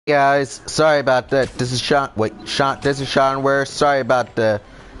Guys, sorry about that. This is Sean. Wait, Sean. This is Sean. Ware. Sorry about the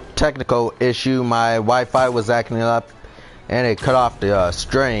technical issue. My Wi-Fi was acting up, and it cut off the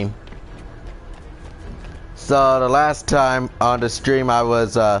stream. So the last time on the stream, I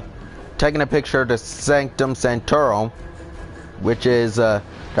was taking a picture of the Sanctum Sanctorum, which is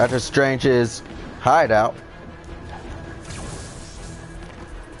Doctor Strange's hideout.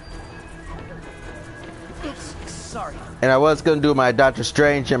 Sorry. And I was gonna do my Doctor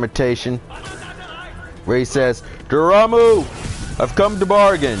Strange imitation, where he says, "Daramu, I've come to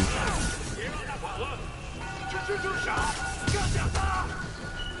bargain."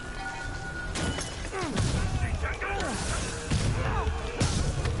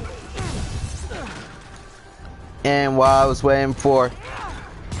 And while I was waiting for,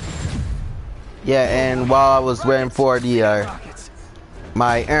 the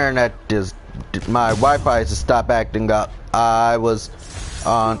my internet my Wi-Fi to stop acting up, I was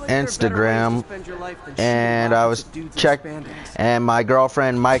on Instagram and I was checking, and my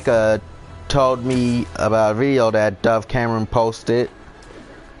girlfriend Micah told me about a video that Dove Cameron posted,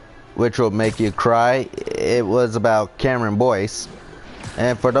 which will make you cry. It was about Cameron Boyce,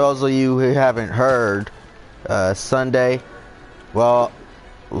 and for those of you who haven't heard, Sunday, well,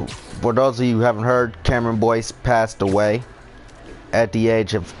 for those of you who haven't heard, Cameron Boyce passed away at the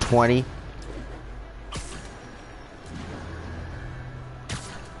age of 20.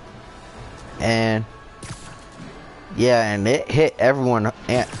 And yeah, and it hit everyone,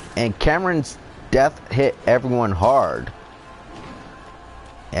 and Cameron's death hit everyone hard.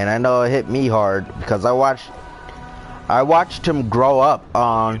 And I know it hit me hard because I watched him grow up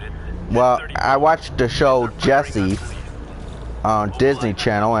on, well, I watched the show Jesse on Disney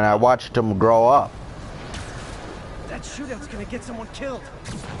Channel, and I watched him grow up. That shootout's gonna get someone killed.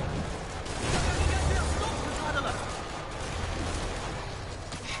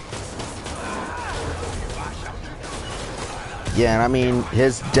 Yeah, and I mean,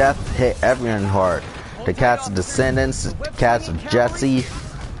 his death hit everyone hard. The cast of Descendants, the cast of Jesse,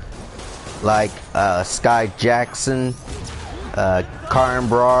 like Sky Jackson, Karen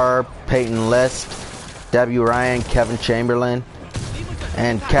Brar, Peyton List, W. Ryan, Kevin Chamberlain,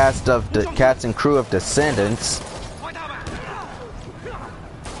 and cast and crew of Descendants.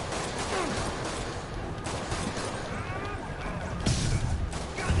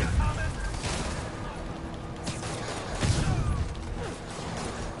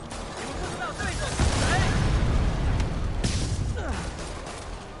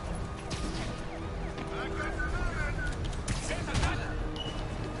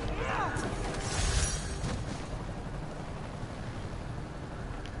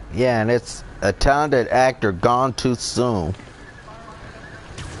 Yeah, and it's a talented actor gone too soon.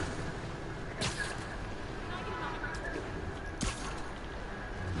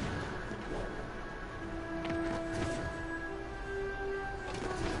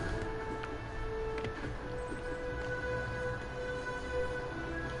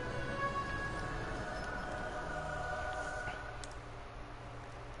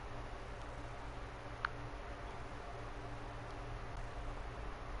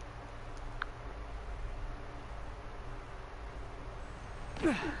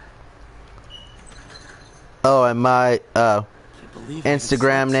 Oh, and my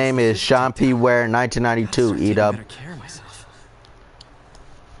Instagram name is Sean P. Ware 1992. Eat up.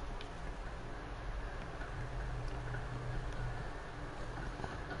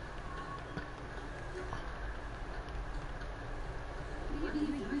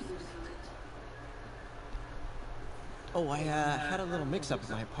 Oh, I had a little mix-up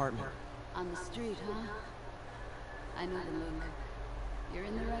in my apartment. On the street, huh? I know the look. You're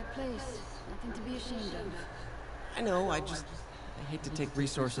in the right place. Nothing to be ashamed of. I know, I hate to take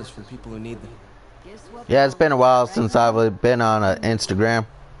resources from people who need them. Yeah, it's been a while since I've been on Instagram.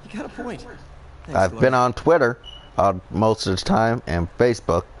 You got a point. Thanks, I've been on Twitter most of the time, and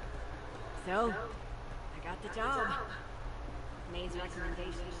Facebook. So, I got the job. May's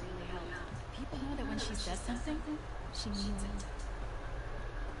recommendation really helped. People know that when she says something, she means it.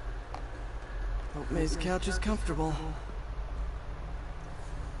 Hope May's couch is comfortable.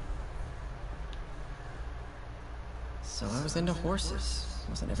 So I was into horses.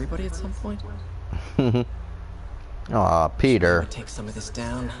 Wasn't everybody at some point? Aw, Peter. Take some of this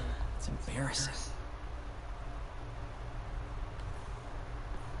down. It's embarrassing.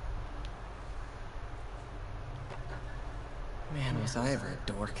 Man, was I ever a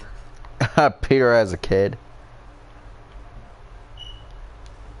dork. Peter as a kid.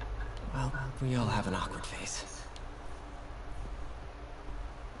 Well, we all have an awkward phase.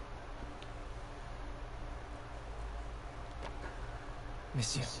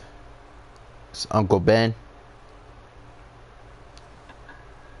 Miss you. It's Uncle Ben.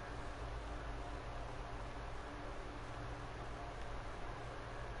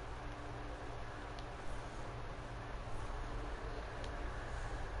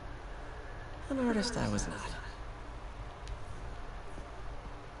 An artist I was not.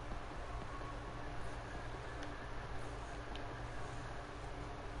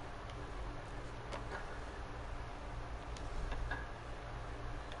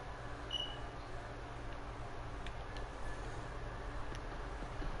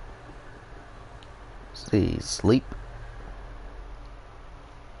 See, sleep.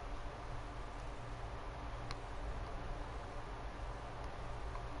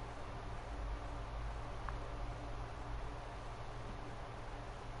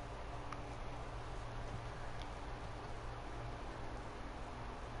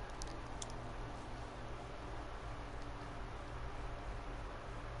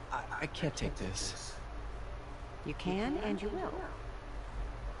 I can't take this. You can and you will.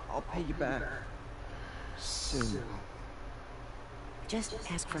 I'll pay you back. Soon. Just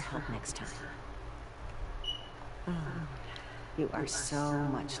ask for help next time. Oh, you are so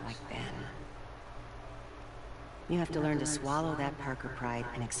much like Ben. You have to learn to swallow that Parker pride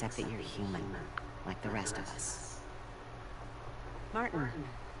and accept that you're human, like the rest of us. Martin.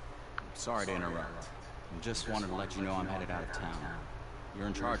 Sorry to interrupt. I just wanted to let you know I'm headed out of town. You're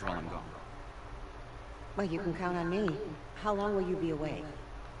in charge while I'm gone. Well, you can count on me. How long will you be away?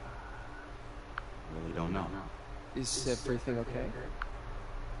 Really don't know. Is everything okay?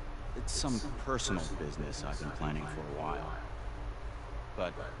 It's some personal business I've been planning for a while.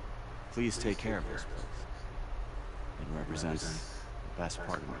 But please take care of this place. It represents the best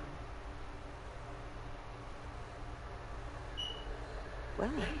part of me.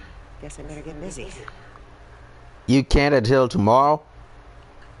 Well, guess I better get busy. You can't until tomorrow?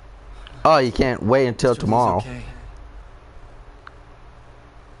 Oh, you can't wait until tomorrow. Okay.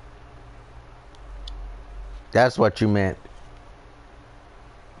 That's what you meant.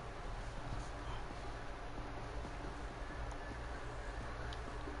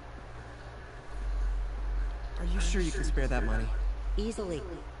 Are you sure you can spare that money? Easily.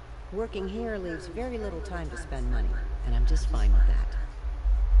 Working here leaves very little time to spend money, and I'm just fine with that.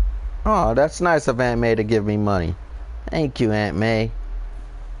 Oh, that's nice of Aunt May to give me money. Thank you, Aunt May.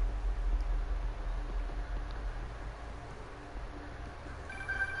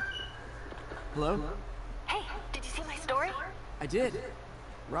 Hello? Hey, did you see my story? I did.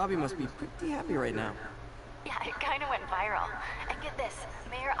 Robbie must be pretty happy right now. Yeah, it kind of went viral. And get this,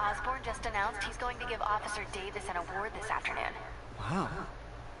 Mayor Osborn just announced he's going to give Officer Davis an award this afternoon. Wow.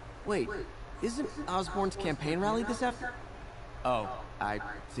 Wait, isn't Osborn's campaign rally this afternoon? Oh, I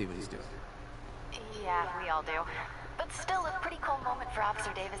see what he's doing. Yeah, we all do. But still a pretty cool moment for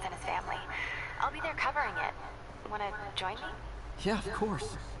Officer Davis and his family. I'll be there covering it. Wanna join me? Yeah, of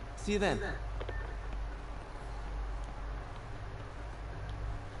course. See you then.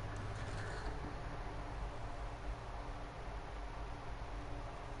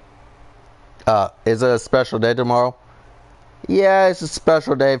 Is it a special day tomorrow? Yeah, it's a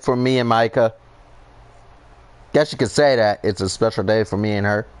special day for me and Micah. Guess you could say that. It's a special day for me and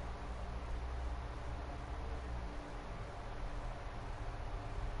her.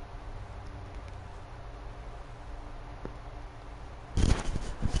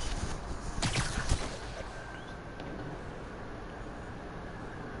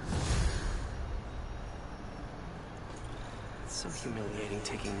 It's so humiliating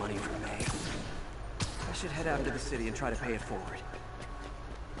taking money from May. I should head out to the city and try to pay it forward.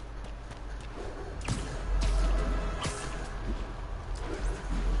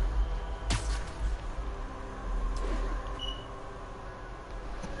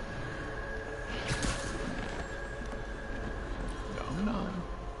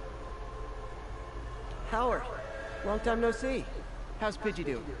 Howard, long time no see. How's Pidgey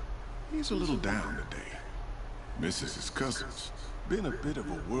doing? He's a little down today. Misses his cousins. Been a bit of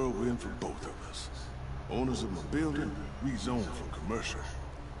a whirlwind for both of us. Owners of my building rezoned for commercial.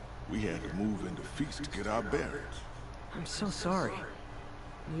 We had to move into Feast to get our bearings. I'm so sorry.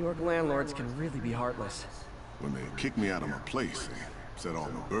 New York landlords can really be heartless. When they kicked me out of my place, they set all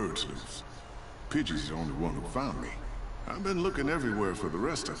my birds loose. Pidgey's the only one who found me. I've been looking everywhere for the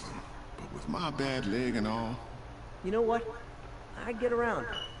rest of them, but with my bad leg and all... You know what? I'd get around.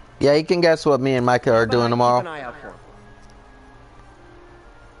 Yeah, you can guess what me and Micah are doing Keep tomorrow. an eye out for him.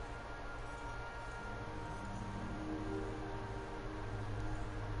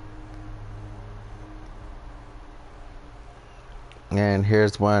 And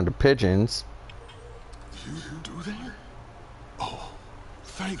here's one of the pigeons. You do that? Oh,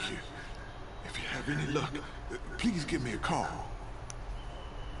 Thank you. If you have any luck, please give me a call.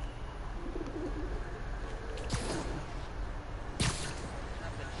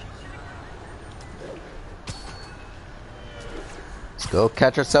 Let's go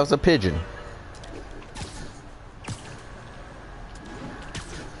catch ourselves a pigeon.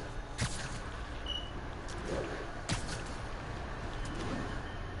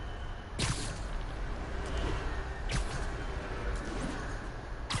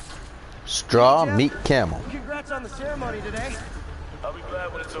 Straw meat camel. Congrats on the ceremony today. I'll be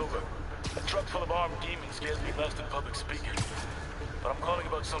glad when it's over. A truck full of armed demons scares me less than public speaking. But I'm calling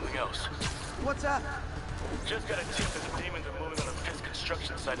about something else. What's up? Just got a tip that the demons are moving on a Fisk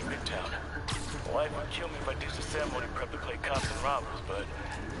construction site in Midtown. My wife would kill me if I ditched the ceremony prep to play cops and robbers, but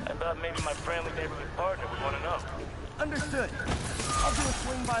I thought maybe my friendly neighborhood partner would want to know. Understood. I'll do a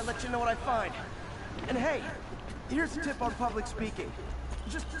swing by, let you know what I find. And hey, here's a tip on public speaking.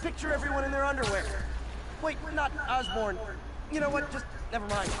 Just picture everyone in their underwear. Wait, not Osborn. You know what? Just never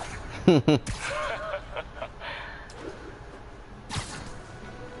mind.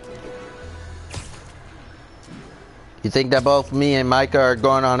 You think that both me and Micah are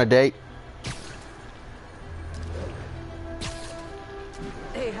going on a date?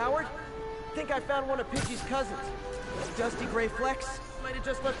 Hey, Howard. Think I found one of Pidgey's cousins. Dusty gray flecks. Might have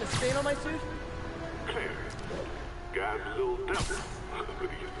just left a stain on my suit. Clarence, guy's a little devil, but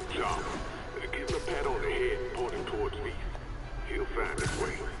he's a job. Give him a pat on the head and point him towards me. He'll find his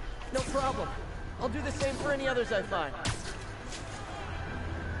way. No problem. I'll do the same for any others I find.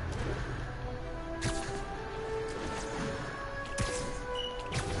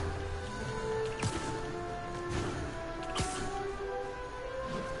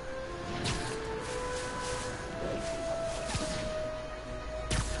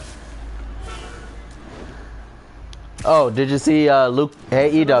 Oh, did you see Luke?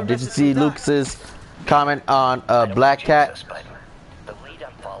 Hey, E-Dub, did you see Lucas's comment on Black Cat? The lead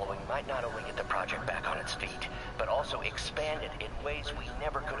I'm following might not only get the project back on its feet, but also expand it in ways we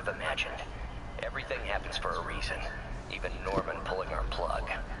never could have imagined. Everything happens for a reason, even Norman pulling our plug.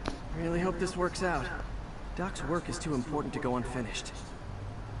 Really hope this works out. Doc's work is too important to go unfinished.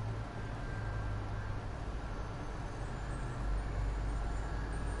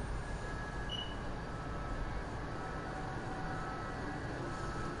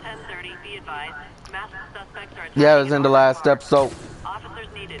 Be advised, masked suspects are Yeah, it was in the last episode. Officers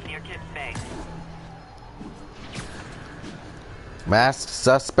needed near Kips Bay. Masked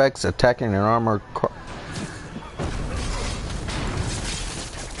suspects attacking an armored car.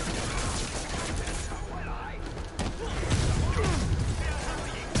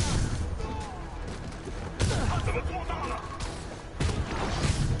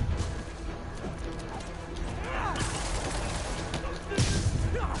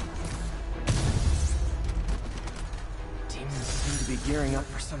 Gearing up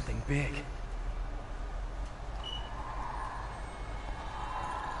for something big.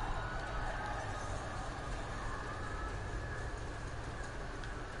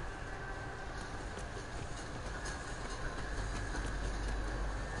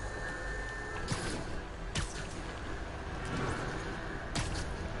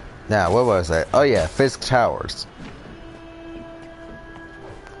 Now, what was that? Oh yeah, Fisk Towers.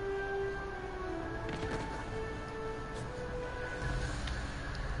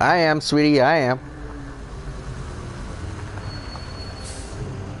 I am, sweetie, I am.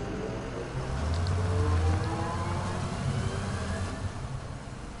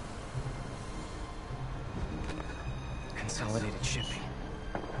 Consolidated shipping.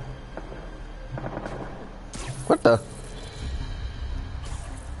 What the?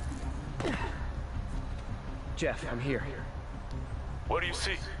 Jeff, I'm here. What do you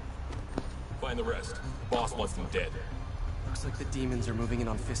see? Find the rest. Boss wants them dead. Looks like the demons are moving in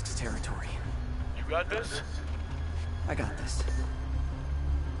on Fisk's territory. You got this? I got this.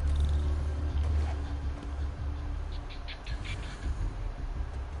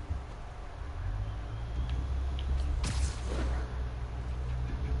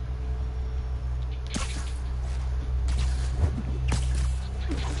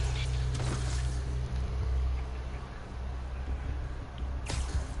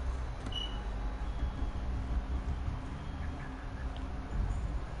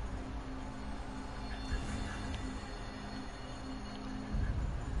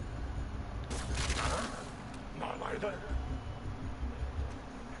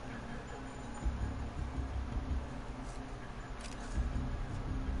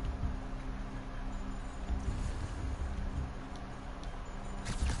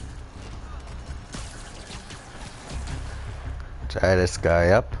 Tie this guy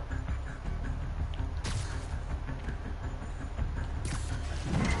up.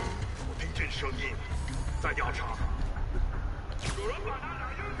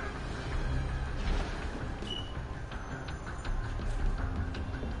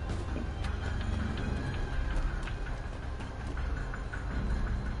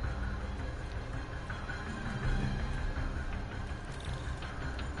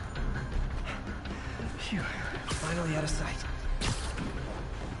 Phew, finally out of sight.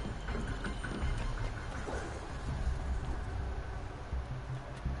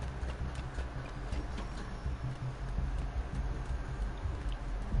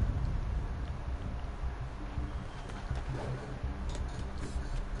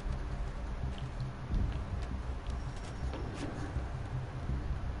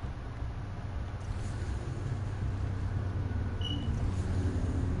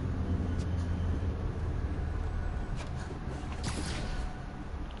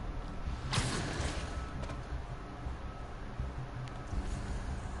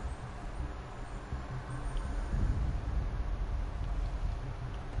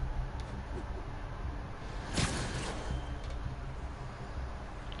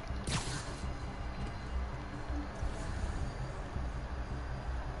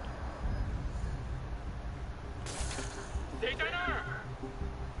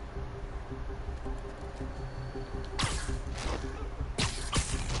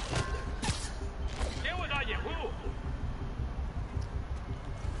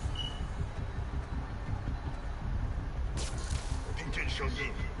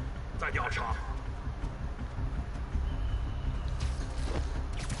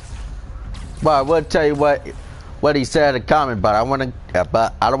 Well, I will tell you what he said in the comment, but I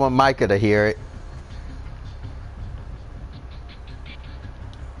don't want Micah to hear it.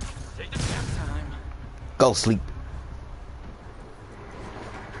 Go sleep.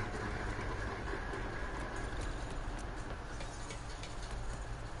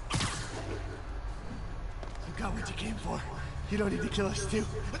 You got what you came for. You don't need to kill us too.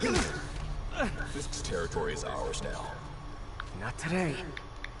 Fisk's territory is ours now. Not today.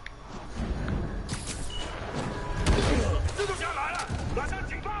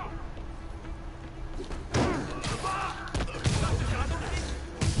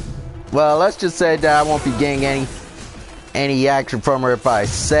 Well, let's just say that I won't be getting any action from her if I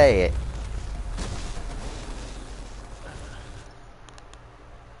say it.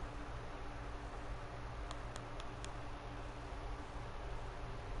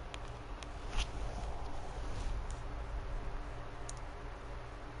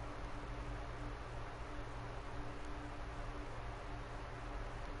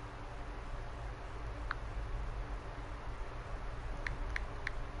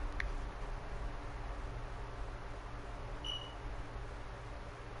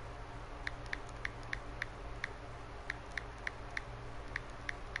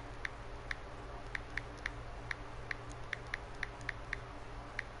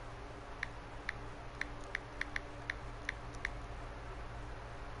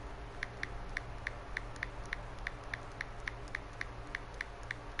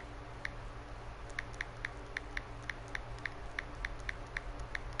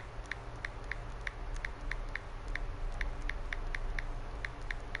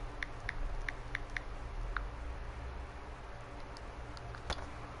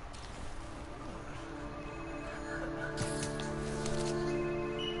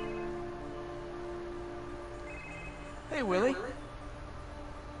 Hey, Willie. You.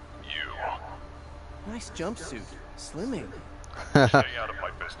 Nice jumpsuit. Slimming. Stay out of my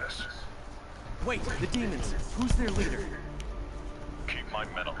business. Wait, the demons. Who's their leader? Keep my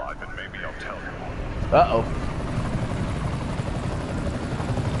men alive and maybe I'll tell you. Uh-oh.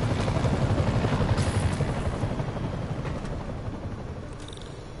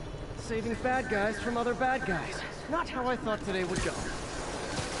 Saving bad guys from other bad guys. Not how I thought today would go.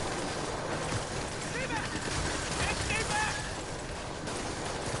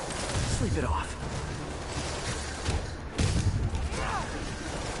 Sleep it off.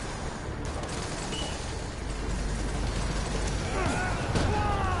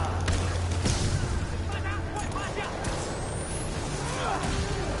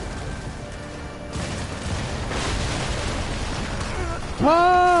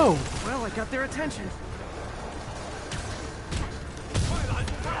 Whoa! Well, I got their attention.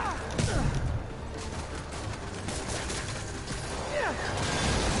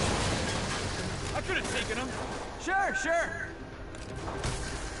 I could have taken him. Sure.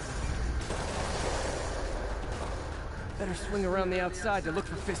 Better swing around the outside to look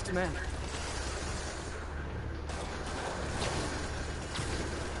for Fisk's men.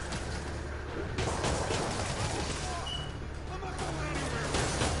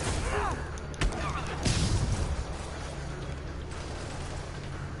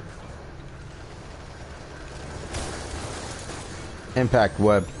 Impact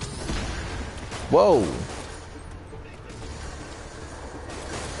web. Whoa.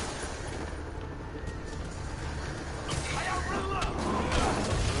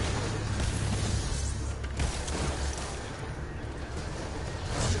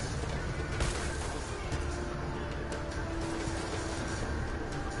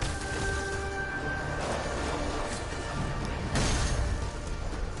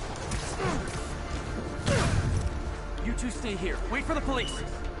 You two stay here. Wait for the police.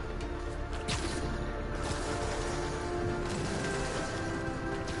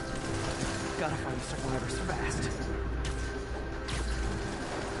 Gotta find the survivors fast.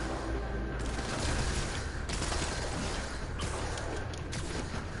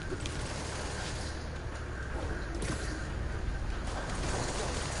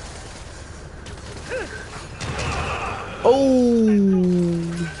 Oh,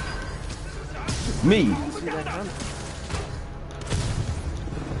 me. See that coming?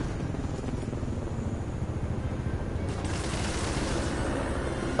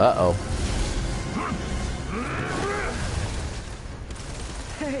 Uh-oh.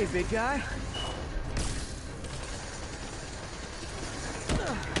 Hey, big guy.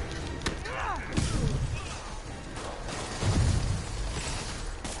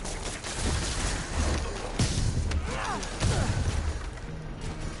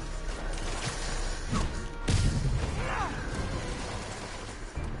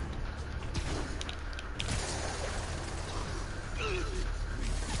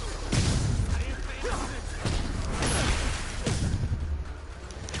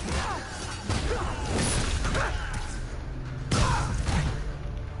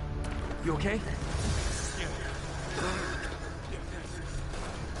 You okay?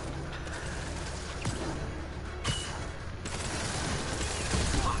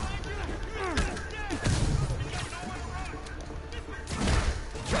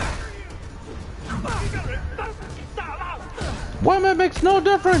 One man makes no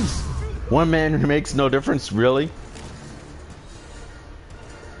difference. One man makes no difference, really?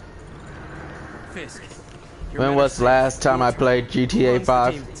 Fisk. When was the last time I played GTA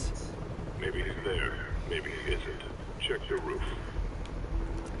 5? Maybe he's there. Maybe he isn't. Check the roof.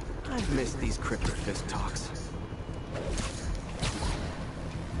 I've missed these cryptic Fisk talks.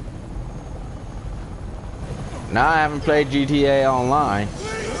 Now I haven't played GTA Online.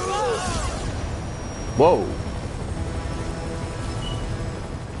 Whoa.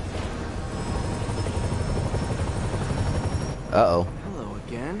 Uh-oh. Hello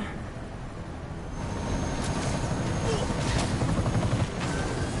again.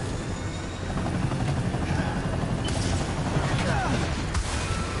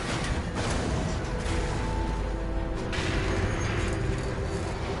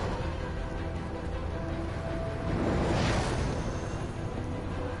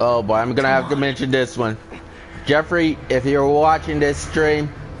 Oh boy, I'm gonna have to mention this one. Jeffrey, if you're watching this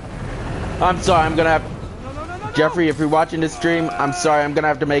stream, I'm sorry, I'm gonna have... Jeffrey, if you're watching this stream, I'm sorry, I'm gonna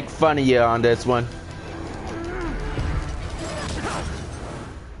have to make fun of you on this one.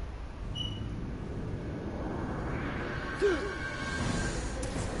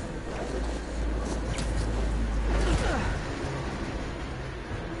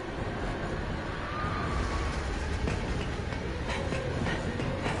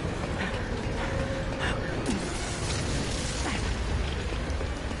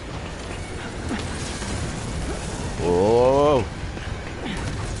 Whoa.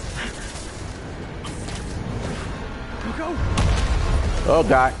 Go. Oh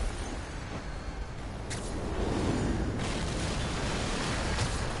God.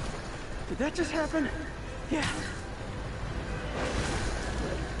 Did that just happen? Yeah.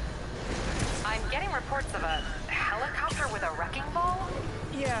 I'm getting reports of a helicopter with a wrecking ball.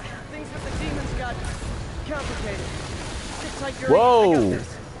 Yeah, things with the demons got complicated. Sit tight, Yuri. Whoa. I got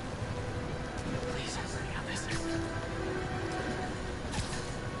this. Please, I got this.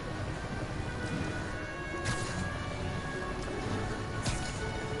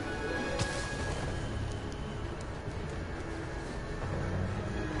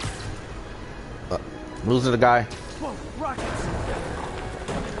 Losing the guy. Whoa, rockets!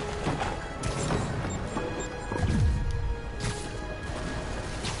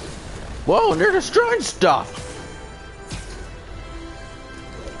 Whoa, and they're destroying stuff.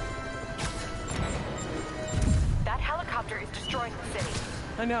 That helicopter is destroying the city.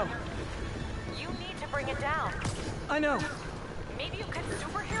 I know. You need to bring it down. I know. Maybe you could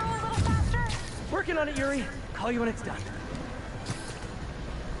superhero a little faster? Working on it, Yuri. Call you when it's done.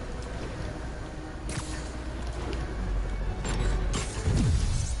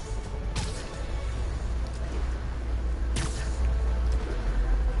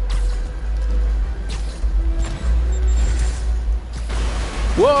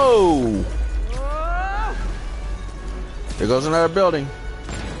 Whoa! There goes another building.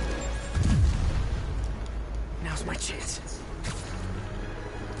 Now's my chance.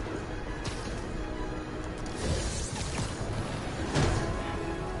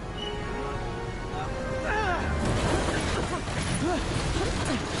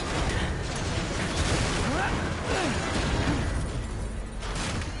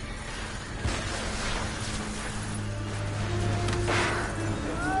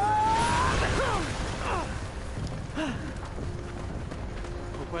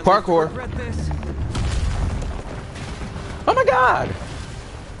 Parkour. Oh my god!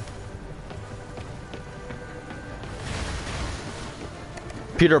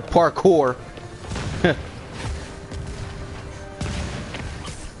 Peter Parkour.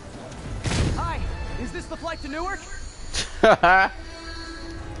 Hi, is this the flight to Newark?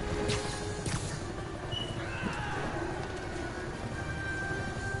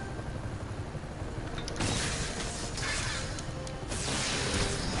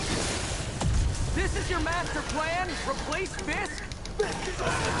 This is your master plan? Replace Fisk? Get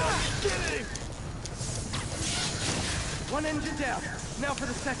him! One engine down. Now for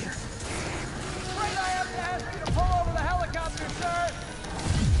the second. Afraid I have to ask you to pull over the helicopter, sir!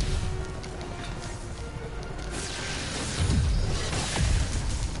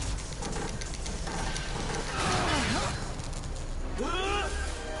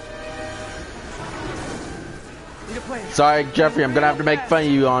 Sorry, Jeffrey, I'm gonna have to make fun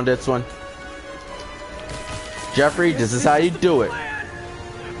of you on this one. Jeffrey, this is how you do it.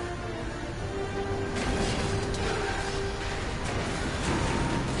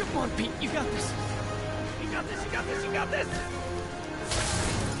 Come on, Pete, you got this. You got this, you got this, you got this.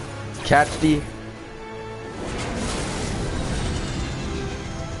 Catch the...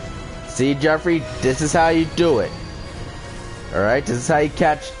 See, Jeffrey, this is how you do it. Alright, this is how you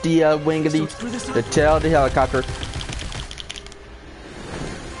catch the wing of the tail of the helicopter.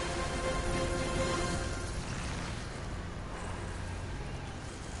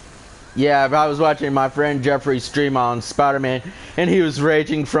 Yeah, I was watching my friend Jeffrey stream on Spider-Man, and he was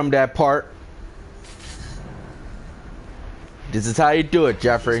raging from that part. This is how you do it,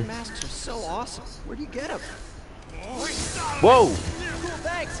 Jeffrey. These masks are so awesome. Where do you get them? Whoa! Cool,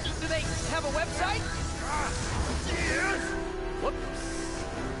 thanks. Do they have a website? Whoops.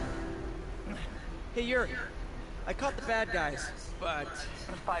 Hey, Yuri. I caught the bad guys, but...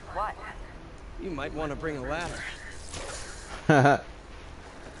 But what? You might want to bring a ladder.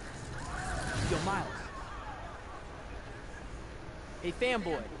 Yo, Miles. Hey,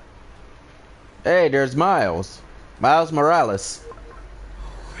 fanboy. Hey, there's Miles. Miles Morales.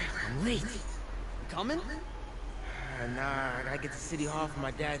 I'm late. You coming? Nah, I gotta get to City Hall for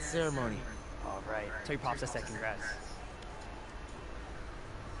my dad's ceremony. All right. Tell your pops I said congrats.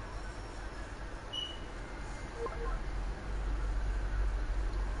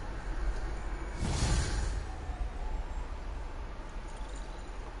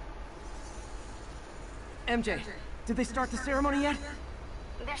 MJ, did they start the ceremony yet?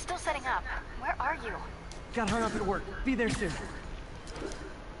 They're still setting up. Where are you? Got hung up at work. Be there soon.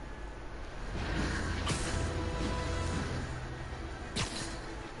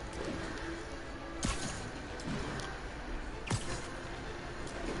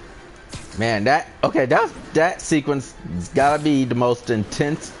 Man, that sequence has gotta be the most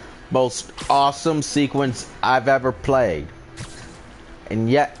intense, most awesome sequence I've ever played. And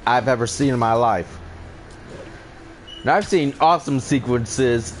yet I've ever seen in my life. Now, I've seen awesome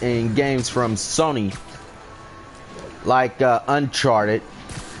sequences in games from Sony, like Uncharted,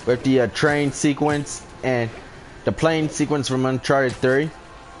 with the train sequence and the plane sequence from Uncharted 3.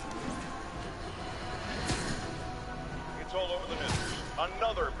 It's all over the news.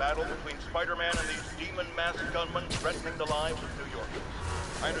 Another battle between Spider-Man and these demon-masked gunmen threatening the lives of New Yorkers.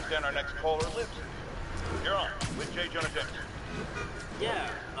 I understand our next caller lives here. You're on with J. Jonah Jameson.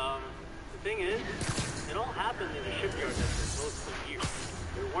 Yeah, the thing is, it all happened in a shipyard that's been closed for years.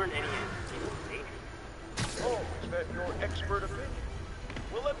 There weren't any danger. Oh, is that your expert opinion?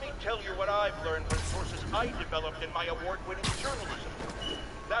 Well, let me tell you what I've learned from sources I developed in my award-winning journalism.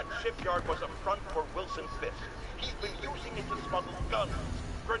 That shipyard was a front for Wilson Fisk. He's been using it to smuggle guns,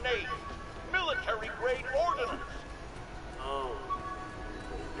 grenades, military-grade ordnance. Oh,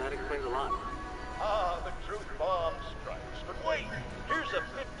 that explains a lot. Ah, the truth bomb strikes. But wait, here's a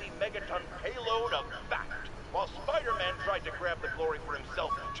 50-megaton payload of fact. While Spider-Man tried to grab the glory for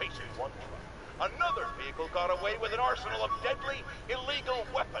himself chasing one truck, another vehicle got away with an arsenal of deadly, illegal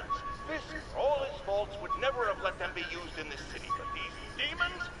weapons. Fisk, for all his faults, would never have let them be used in this city. But these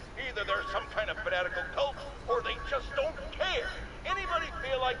demons, either they're some kind of fanatical cult, or they just don't care. Anybody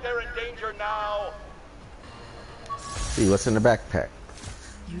feel like they're in danger now. See what's in the backpack.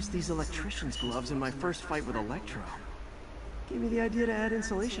 Used these electrician's gloves in my first fight with Electro. Gave me the idea to add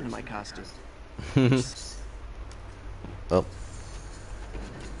insulation to my costume. Oh.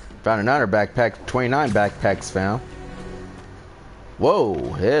 Found another backpack. 29 backpacks found. Whoa,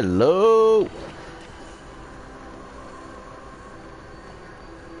 hello.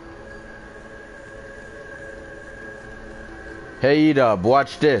 Hey, E-Dub,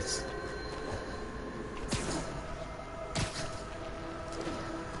 watch this.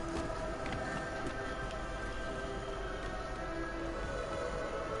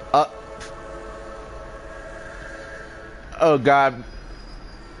 Oh God.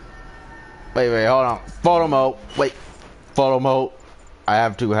 Wait, hold on. Photo mode. Wait. Photo mode. I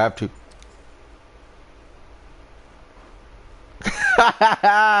have to.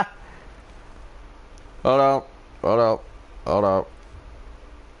 Hold on.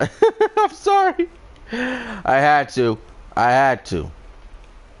 I'm sorry. I had to.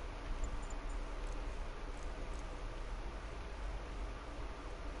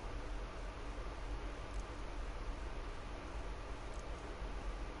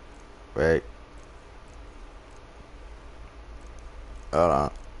 Wait. Hold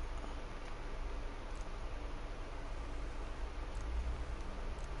on.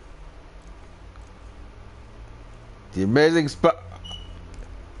 The amazing spot.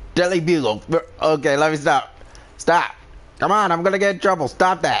 Daily Bugle. Okay, let me stop. Stop. Come on, I'm gonna get in trouble.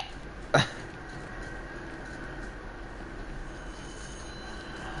 Stop that.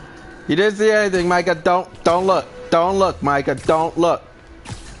 You didn't see anything, Micah. Don't look. Don't look, Micah. Don't look.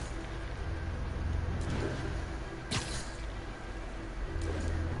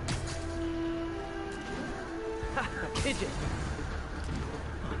 Pigeon.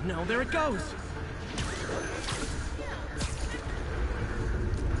 Oh no, there it goes.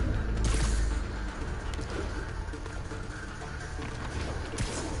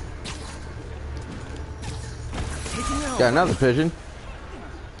 Got another pigeon.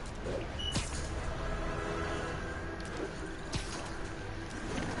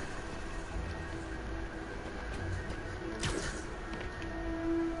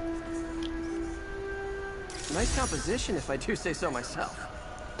 Nice composition, if I do say so myself.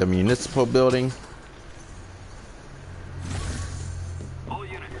 The municipal building. All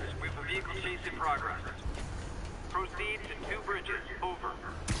units, we have a vehicle chase in progress. Proceed to 2 bridges. Over.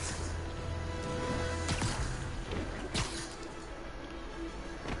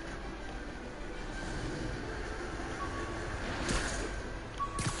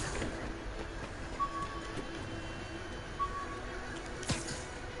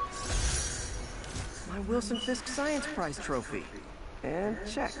 Wilson Fisk Science Prize trophy. And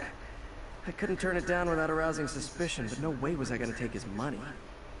check. I couldn't turn it down without arousing suspicion, but no way was I gonna take his money.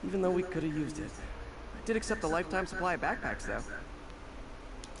 Even though we could have used it. I did accept a lifetime supply of backpacks, though.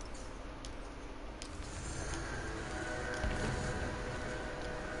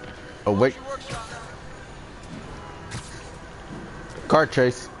 Oh, wait. Car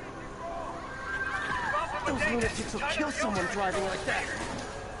chase. Those lunatics will kill someone driving like that.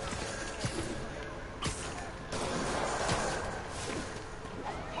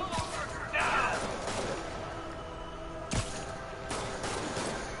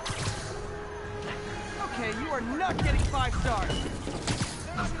 Okay, you are not getting 5 stars.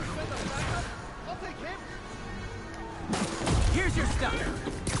 I'll take him. Here's your stuff.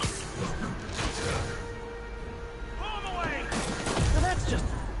 Pull him away. Now that's just.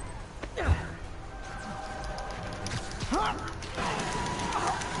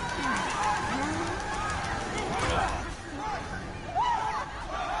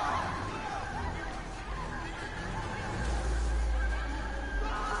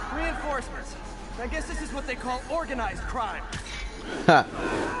 Reinforcements. I guess this is what they call organized crime. Ha.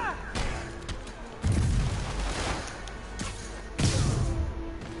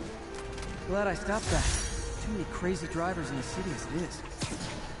 Glad I stopped that. Too many crazy drivers in the city as it is.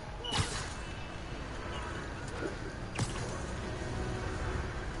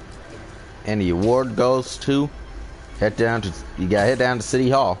 And the award goes to you gotta head down to City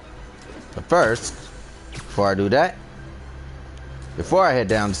Hall. But first, before I head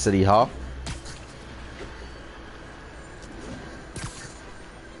down to City Hall,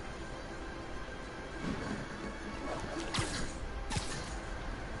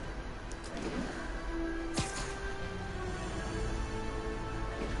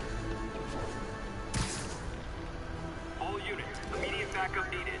 All units, immediate backup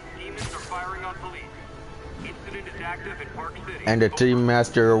needed. Demons are firing on police. Incident is active in Park City. and the Team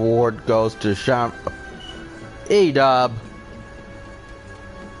Master Award goes to Sean E-Dub.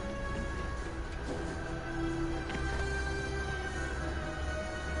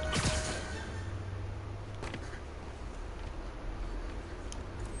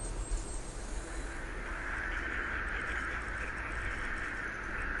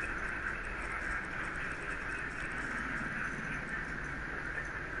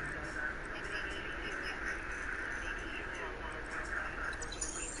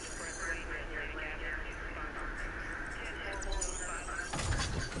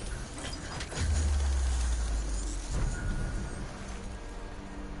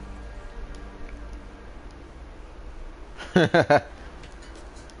 And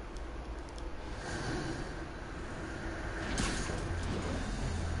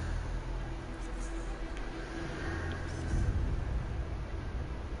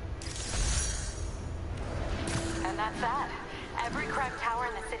that's that. Every crime tower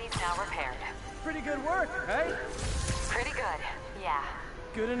in the city's now repaired. Pretty good work, right? Pretty good, yeah.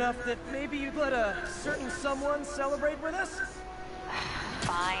 Good enough that maybe you'd let a certain someone celebrate with us?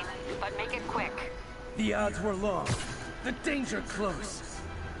 Fine, but make it quick. The odds were long, the danger close.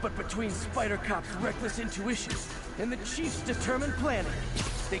 But between Spider Cop's reckless intuition and the Chief's determined planning,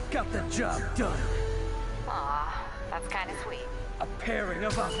 they got the job done. Aw, that's kind of sweet. A pairing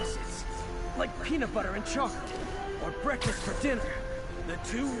of opposites, like peanut butter and chocolate, or breakfast for dinner. The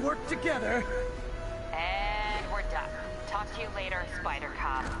two work together. And we're done. Talk to you later, Spider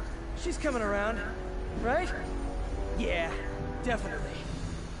Cop. She's coming around, right? Yeah, definitely.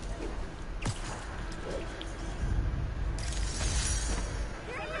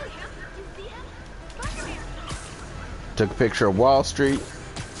 Took a picture of Wall Street.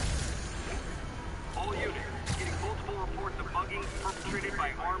 All units, getting multiple reports of muggings perpetrated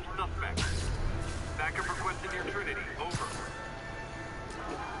by armed suspects. Backup requested near Trinity. Over.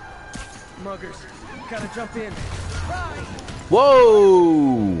 Muggers, gotta jump in. Bye!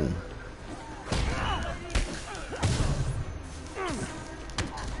 Whoa!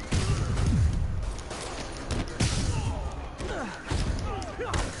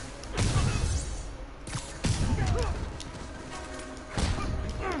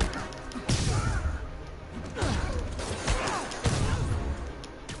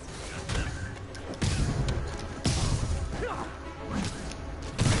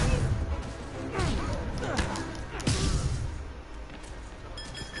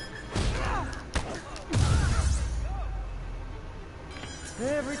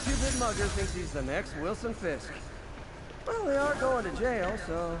 Every two-bit mugger thinks he's the next Wilson Fisk. Well, they are going to jail,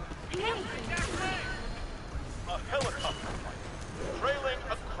 so... A helicopter fight, trailing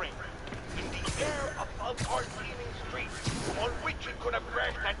a crane, in the air above our teeming streets, on which it could have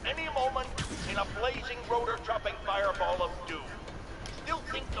crashed at any moment in a blazing rotor-chopping fireball of doom. Still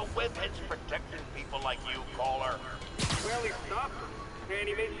think the webhead's protecting people like you, caller? Well, he stopped them, and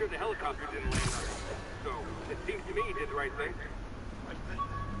he made sure the helicopter didn't land on him. So, it seems to me he did the right thing.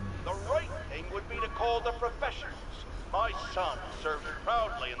 The right thing would be to call the professionals. My son serves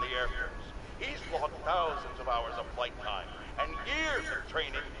proudly in the Air Force. He's logged thousands of hours of flight time and years of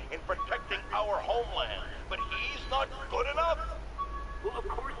training in protecting our homeland. But he's not good enough. Well, of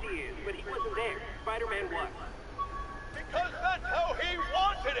course he is, but he wasn't there. Spider-Man was. Because that's how he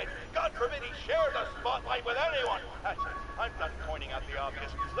wanted it. God forbid he shared a spotlight with anyone. That's it. I'm done pointing out the obvious.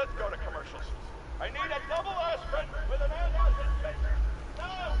 Let's go to commercials. I need a double aspirin with an antacid dispenser.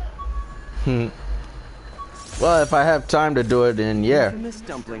 Now! Well, if I have time to do it, then yeah. Infamous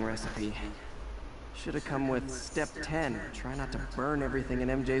dumpling recipe. Should have come with step 10. Try not to burn everything in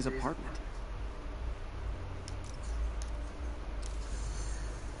MJ's apartment.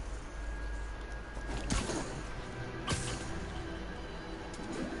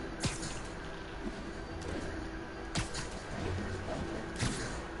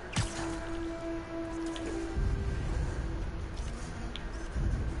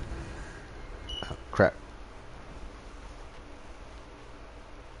 Crap.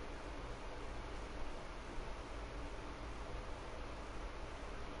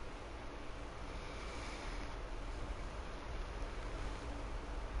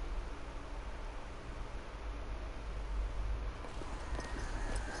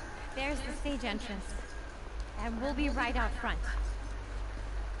 There's the stage entrance. And we'll be right out front.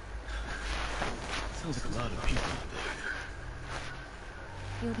 Sounds like a lot of people out there.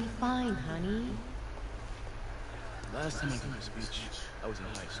 You'll be fine, honey. Last time I gave a speech, I was in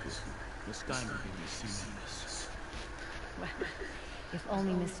high school. Miss Steinberg gave me a C minus. Well, if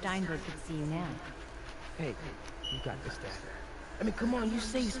only Miss Steinberg could see you now. Hey, you got this, Dad. I mean, come on, you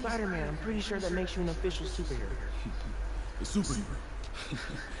saved Spider-Man. I'm pretty sure that makes you an official superhero. A superhero.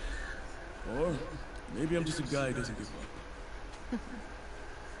 Or maybe I'm just a guy who doesn't give up.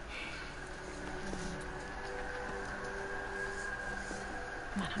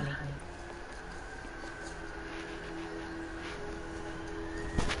 Come on, honey.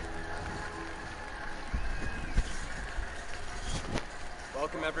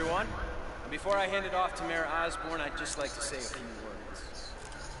 Welcome, everyone. And before I hand it off to Mayor Osborn, I'd just like to say a few words.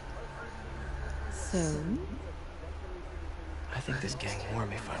 So? I think this gang war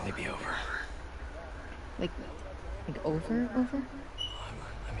may finally be over. Like over? I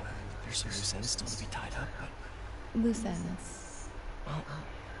mean, there's some loose ends still to be tied up, but... Loose ends. Well,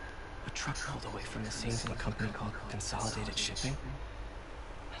 A truck pulled away from the scene from a company called Consolidated Shipping.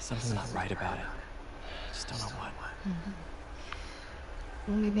 Something's not right about it. I just don't know what.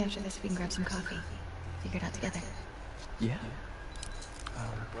 Well, maybe after this we can grab some coffee. Figure it out together. Yeah.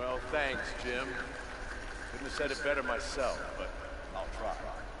 Well, thanks, Jim. Couldn't have said it better myself, but I'll try.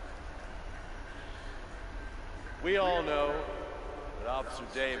 We all know that Officer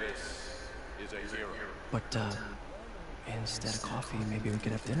Davis is a hero. But, instead of coffee, maybe we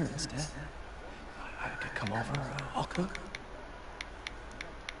could have dinner instead. I could come over, I'll cook.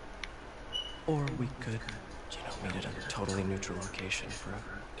 Or we could, meet at a totally neutral location for a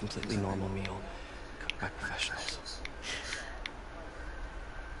completely normal meal cooked by professionals.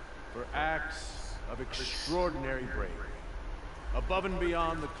 For acts of extraordinary bravery, above and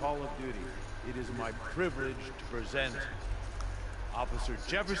beyond the call of duty, it is my privilege to present Officer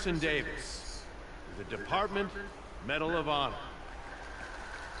Jefferson Davis with the Department Medal of Honor.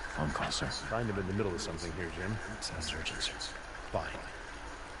 Phone call, sir. Find him in the middle of something here, Jim. Sounds urgent, sir. Fine.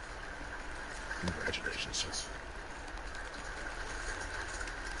 Congratulations, sir.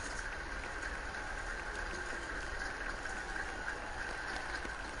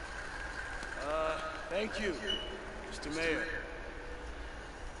 Thank you, Mr. Mayor.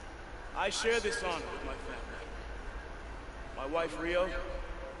 I share this honor with my family. My wife, Rio, and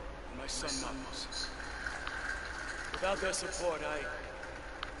my son, Marcos. Without their support,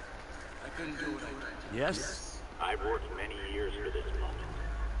 I couldn't do what I do. Yes? I've worked many years for this moment.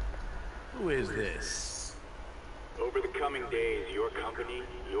 Who is this? Over the coming days, your company,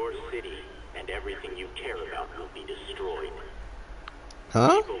 your city, and everything you care about will be destroyed.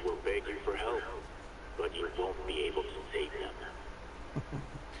 Huh? People will beg you for help, but you won't be able to save them.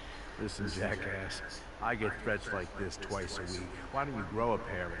 Listen, jackass. I get threats like this twice a week. Why don't you grow a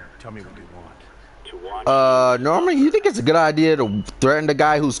pair and tell me what you want? Norman, you think it's a good idea to threaten the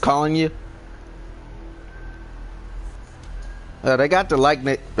guy who's calling you? They got the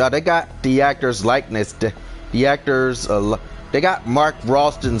likeness. They got the actor's likeness. The actors. They got Mark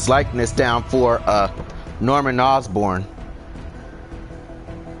Ralston's likeness down for Norman Osborn.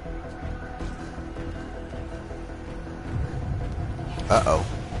 Uh-oh.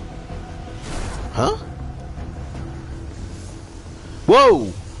 Huh?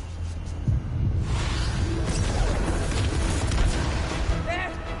 Whoa!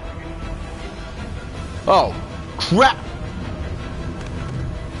 Oh, crap!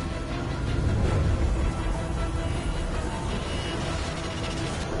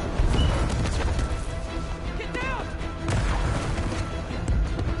 Get down!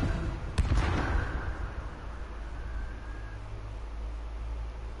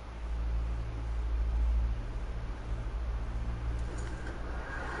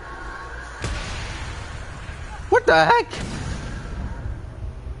 What the heck?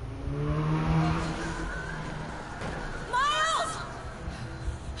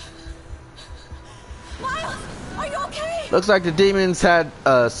 Looks like the demons had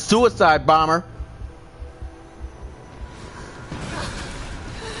a suicide bomber.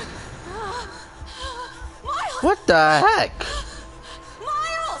 Miles! What the heck?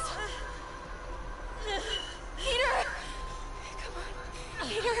 Miles! Peter! Come on,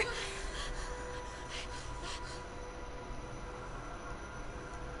 Peter.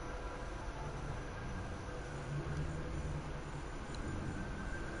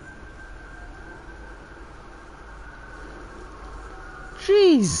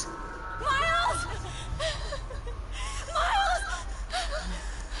 Jeez. Miles! Miles!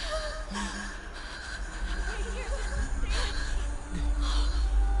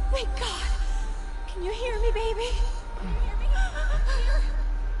 Thank God. Can you hear me, baby? Can you hear me? Peter?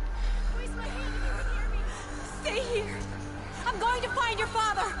 Squeeze my hand if you can hear me. Stay here. I'm going to find your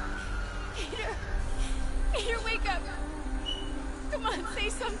father. Peter. Peter, wake up. Come on, say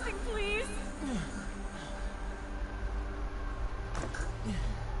something, please.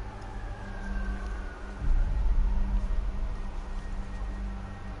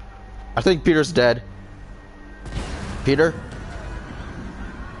 I think Peter's dead. Peter?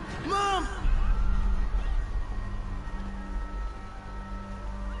 Mom!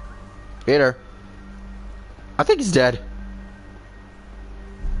 Peter? I think he's dead.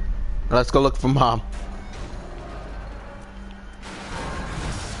 Let's go look for Mom.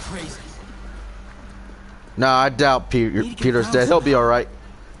 Crazy. No, I doubt Peter's dead. He'll be alright.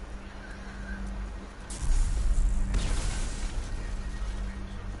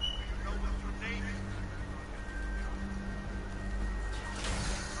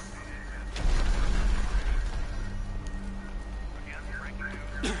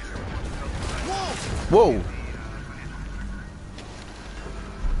 Whoa!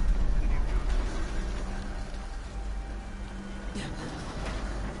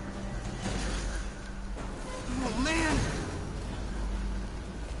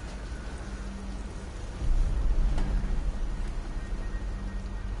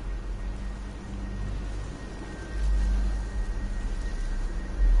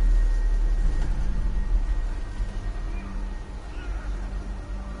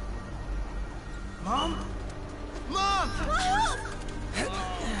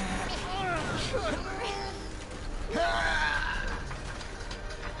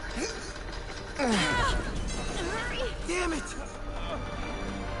 Damn it!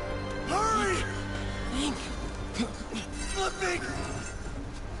 Hurry! Think. Flipping!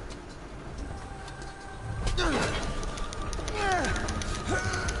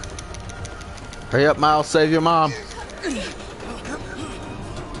 Hurry up, Miles. Save your mom. Are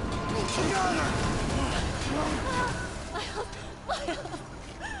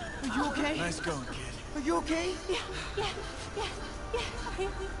you okay? Nice going, kid. Are you okay? Yeah. I'm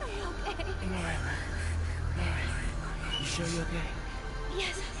okay. I'm alright. You sure you're okay?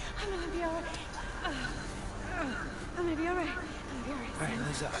 Yes, I'm gonna be alright. I'm gonna be alright. Alright,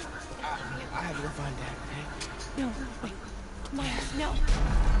 Liz, I have to go find Dad, okay? No, wait. Miles, no.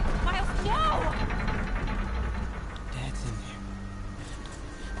 Miles, no! Dad's in there.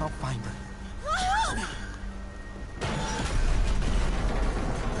 I'll find him.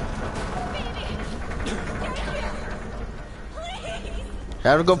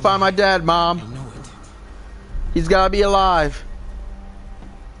 Have to go find my dad, Mom. I know it. He's gotta be alive.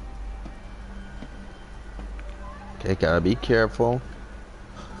 Okay, gotta be careful.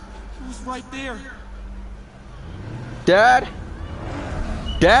 He was right there. Dad?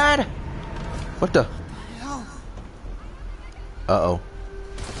 Dad? What the? Hell? Uh-oh.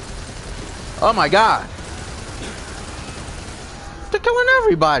 Oh my God. They're killing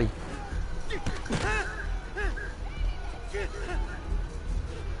everybody.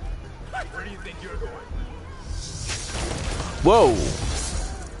 Where do you think you're going? Whoa.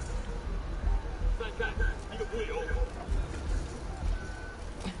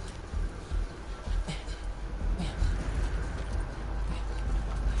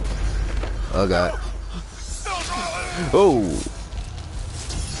 Oh God. Oh.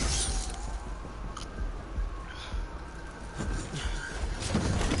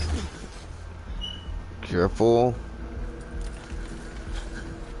 Careful.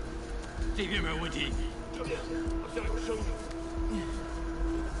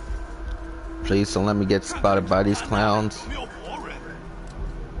 Please don't let me get spotted by these clowns.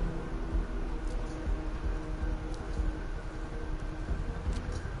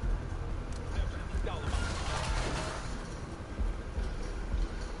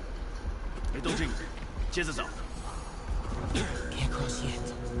 Can't cross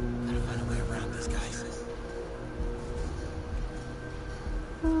yet. Gotta find a way around these guys.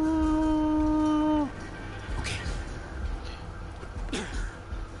 Okay.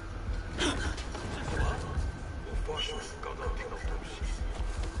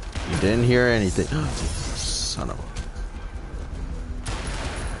 Didn't hear anything. Son of a.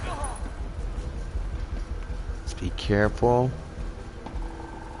 Let's be careful.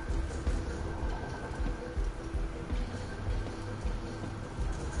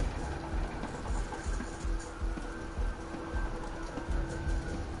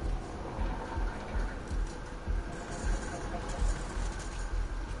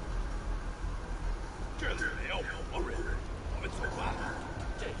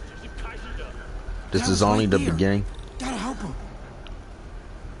 This is only the beginning. Gotta help him.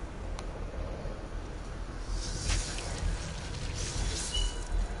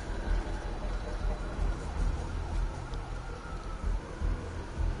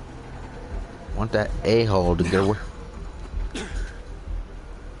 Want that a-hole to get away.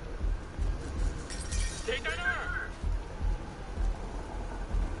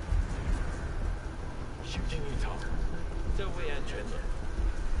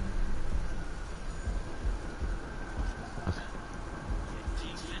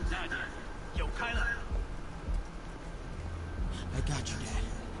 I got you, Dad.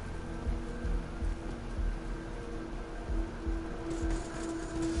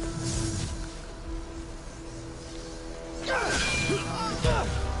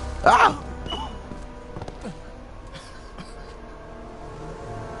 Ah!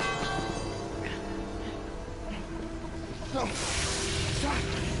 No.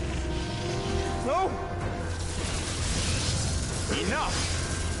 No.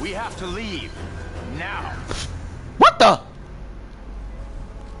 Enough! We have to leave. Now. What the?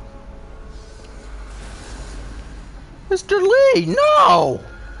 Mr. Lee, no!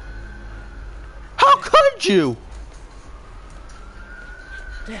 How could you?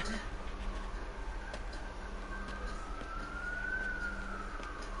 Dad.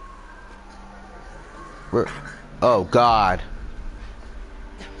 Where? Oh, God.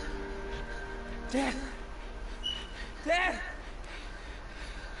 Dad. Dad.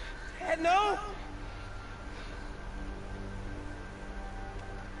 Dad, no.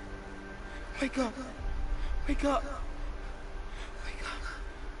 Wake up. Wake up. Wake up.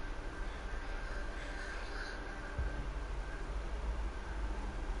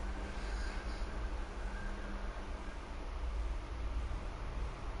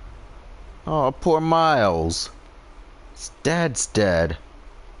 Oh, poor Miles. His dad's dead.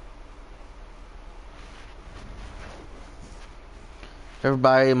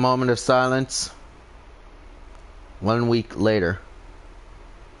 Everybody, a moment of silence. 1 week later.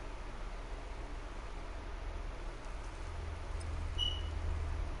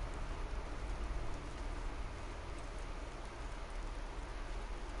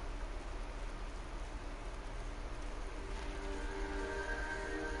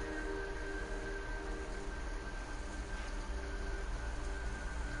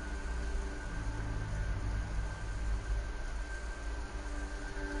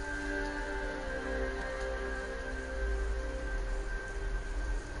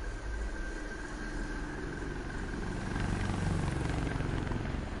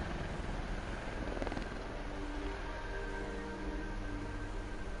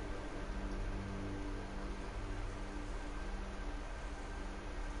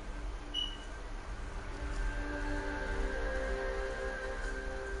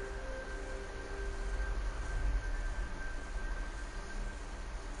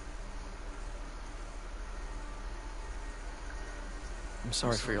 I'm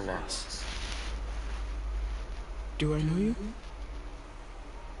sorry for your loss. Do I know you?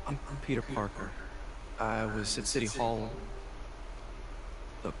 I'm Peter Parker. I was at City Hall.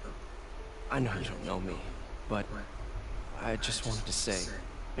 Look, I know you don't know me, but I just wanted to say,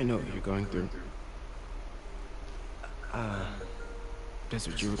 I know what you're going through. That's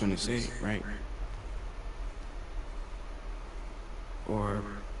what you were gonna say, right? Or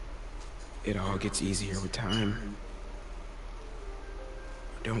it all gets easier with time.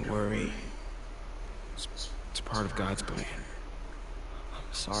 Don't worry. It's part of God's plan. I'm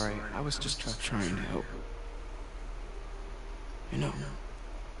sorry. I was just trying to help. You know.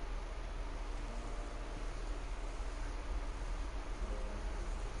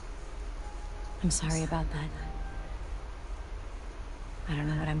 I'm sorry about that. I don't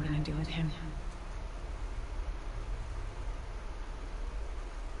know what I'm gonna do with him.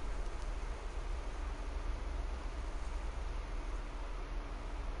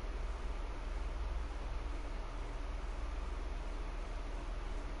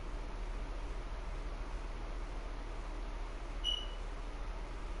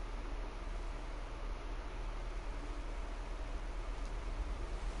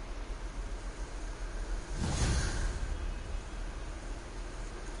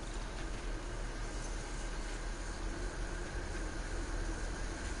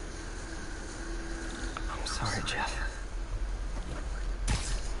 Sorry, Jeff.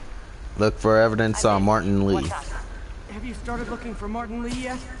 Look for evidence on Martin Lee. Have you started looking for Martin Lee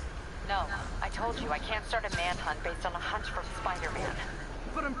yet? No, I told you I can't start a manhunt based on a hunch from Spider-Man.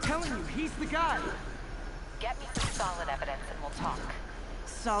 But I'm telling you, he's the guy. Get me some solid evidence and we'll talk.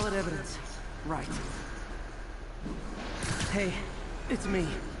 Solid evidence. Right. Hey, it's me.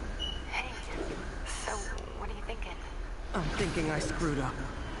 Hey, so what are you thinking? I'm thinking I screwed up.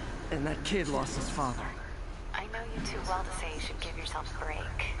 And that kid lost his father. I know you too well to say you should give yourself a break.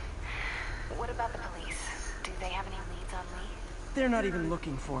 What about the police? Do they have any leads on Lee? They're not even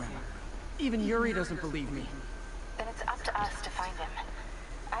looking for him. Even Yuri doesn't believe me. Then it's up to us to find him.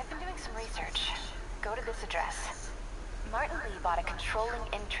 I've been doing some research. Go to this address. Martin Lee bought a controlling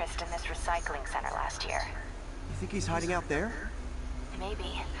interest in this recycling center last year. You think he's hiding out there?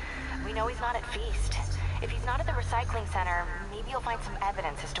 Maybe. We know he's not at Feast. If he's not at the recycling center, maybe you'll find some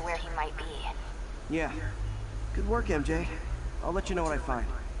evidence as to where he might be. Yeah. Good work, MJ. I'll let you know what I find.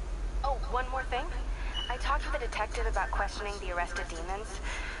 Oh, one more thing. I talked with a detective about questioning the arrested demons.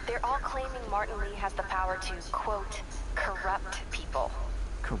 They're all claiming Martin Lee has the power to, quote, corrupt people.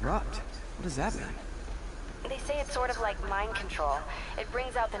 Corrupt? What does that mean? They say it's sort of like mind control. It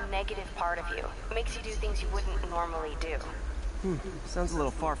brings out the negative part of you. Makes you do things you wouldn't normally do. Sounds a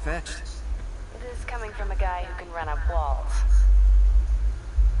little far-fetched. This is coming from a guy who can run up walls.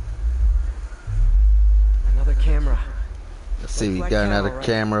 Another camera. Let's see, we got another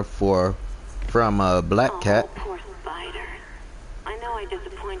camera from Black Cat. Oh, poor Spider. I know I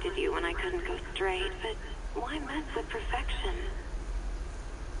disappointed you when I couldn't go straight, but why mess with perfection?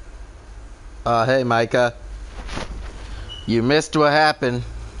 Hey Micah. You missed what happened.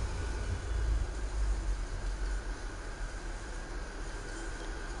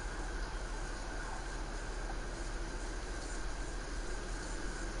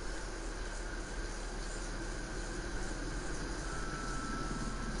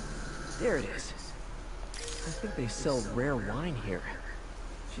 There it is. I think they sell rare wine here.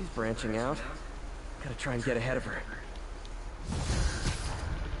 She's branching out. Gotta try and get ahead of her.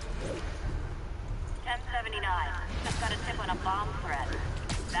 1079. Just got a tip on a bomb threat.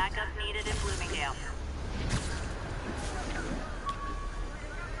 Backup needed immediately.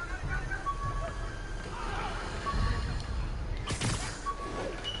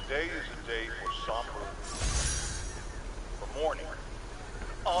 Today is a day for somber, for mourning.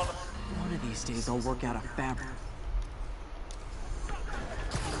 One of these days I'll work out a fabric.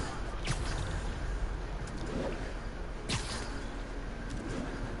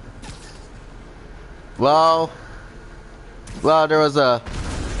 Well, there was a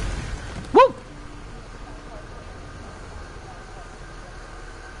woo.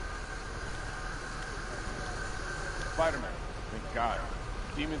 Spider-Man, thank God.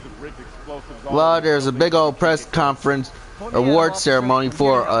 Demons have rigged explosives all Well, over the there's a building. big old press conference award ceremony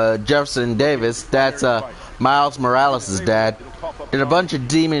for Jefferson Davis. That's Miles Morales' dad. And a bunch of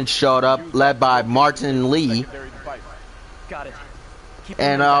demons showed up, led by Martin Lee. Got it.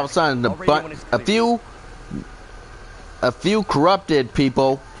 And all of a sudden, a few corrupted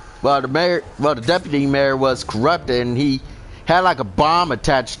people. Well, the deputy mayor was corrupted, and he had like a bomb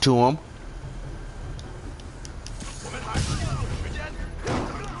attached to him.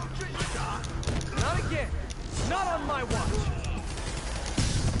 Not again. Not on my watch.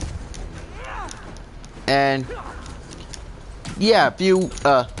 And yeah, a few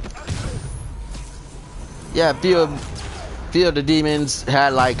of the demons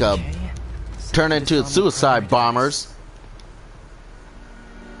had like turned into suicide bombers.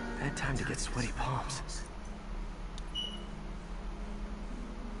 Bad time to get sweaty palms.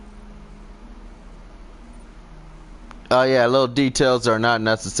 Oh yeah, little details are not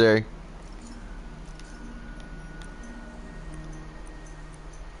necessary.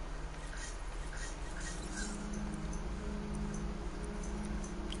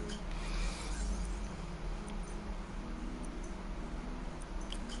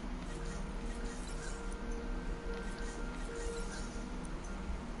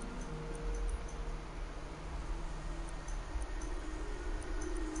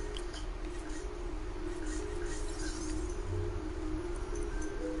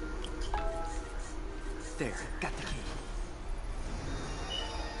 There, got the key.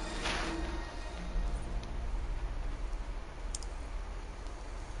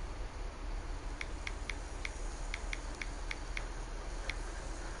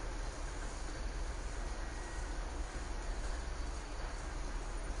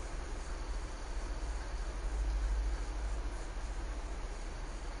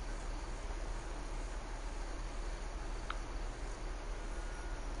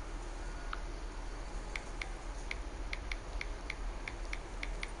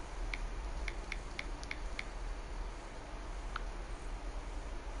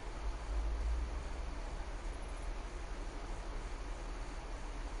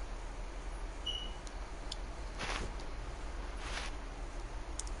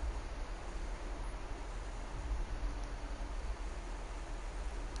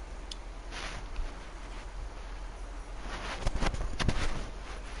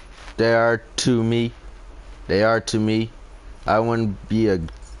 They are to me. They are to me. I wouldn't be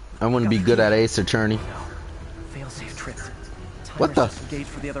good at Ace Attorney. Failsafe tripped. What the? Engaged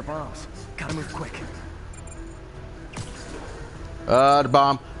for the other bombs. Gotta move quick. The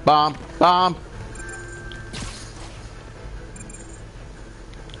bomb.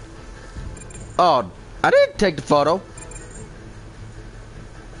 Oh, I didn't take the photo.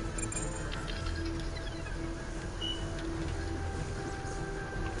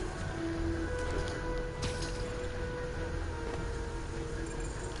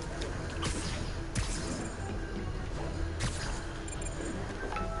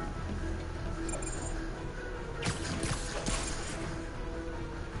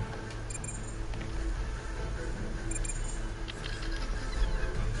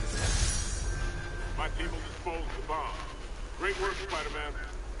 My team will dispose of the bomb. Great work, Spider-Man.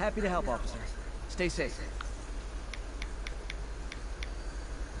 Happy to help, officer. Stay safe.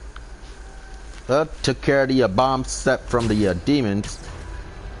 Took care of the bomb set from the demons.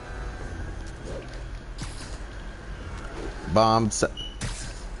 Bomb set.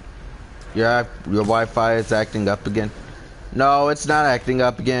 Yeah, your Wi-Fi is acting up again. No, it's not acting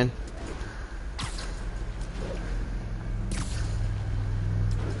up again.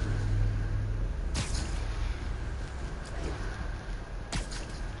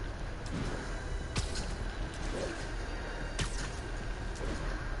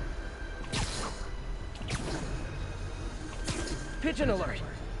 Pigeon alert!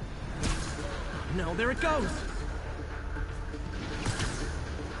 No, there it goes!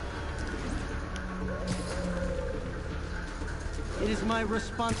 It is my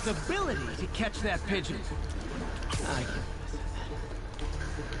responsibility to catch that pigeon. I can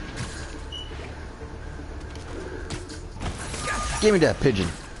Give me that pigeon.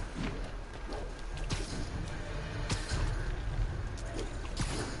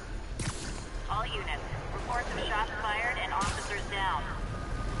 units. Reports of shots fired and officers down.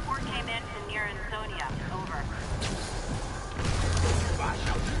 Report came in from near Ansonia. Over.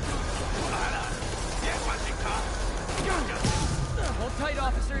 Hold tight,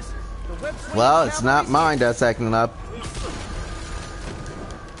 officers. The web swing Well, it's not mine that's acting up.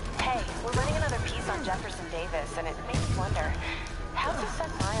 Hey, we're running another piece on Jefferson Davis, and it makes me wonder, how's his son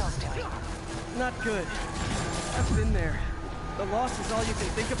Miles doing? Not good. I've been there. The loss is all you can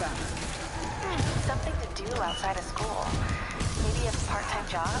think about. Something to do outside of school. Maybe a part-time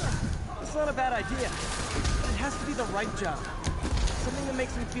job? It's not a bad idea. But it has to be the right job. Something that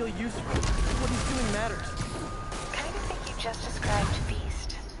makes him feel useful. What he's doing matters. Kind of think you just described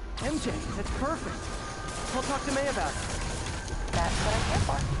Feast. MJ, that's perfect. I'll talk to May about it. That's what I'm here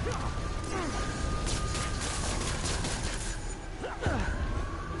for.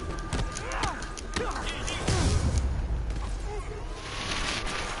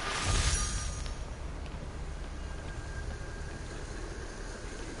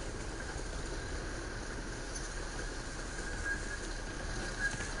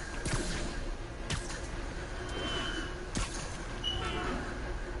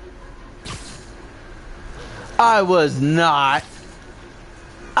 I was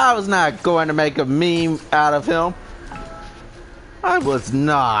not going to make a meme out of him. I was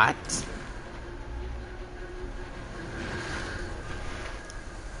not.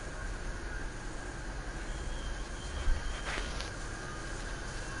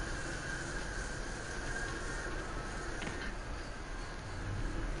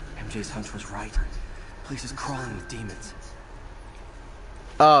 MJ's hunch was right. Place is crawling with demons.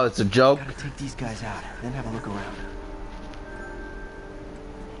 Oh, it's a joke. Gotta take these guys out, then have a look around.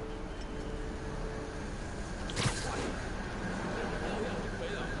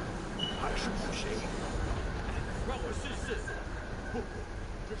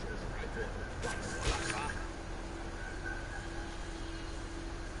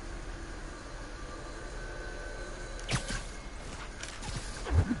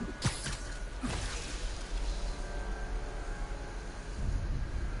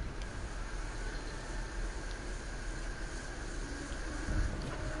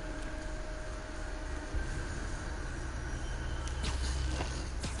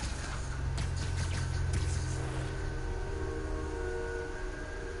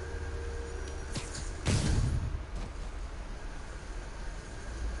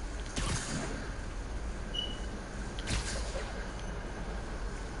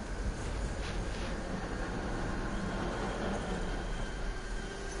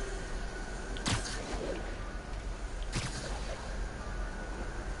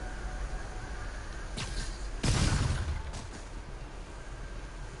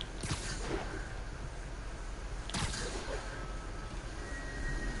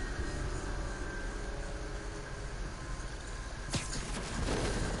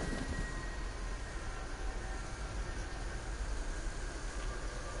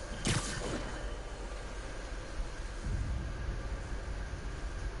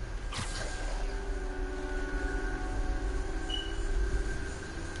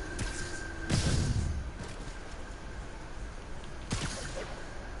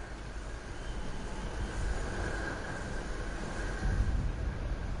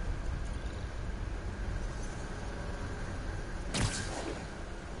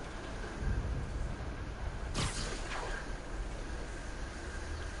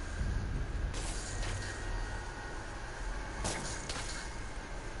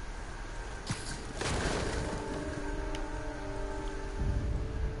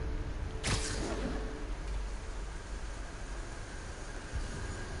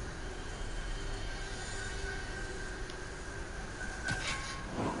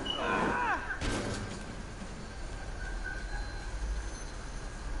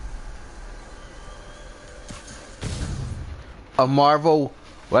 A Marvel,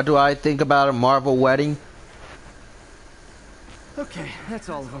 what do I think about a Marvel wedding? Okay, that's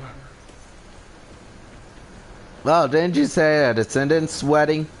all of them. Well, didn't you say a Descendants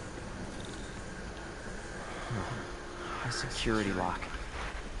wedding? A security lock.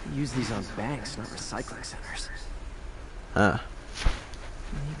 We use these on banks, not recycling centers. Huh.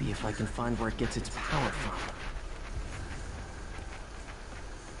 Maybe if I can find where it gets its power from.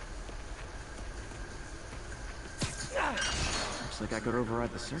 Looks like I could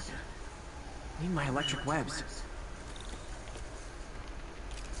override the circuit. Need my electric webs.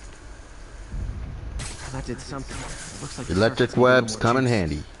 That did something. It looks like the Electric webs come in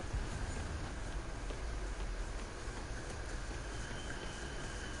handy.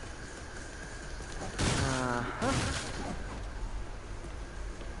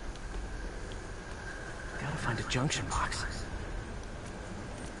 find a junction box.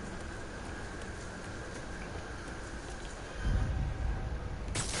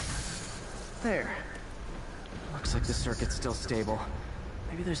 There. Looks like the circuit's still stable.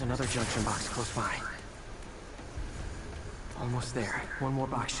 Maybe there's another junction box close by. Almost there. One more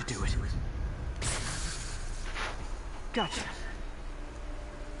box should do it. Gotcha.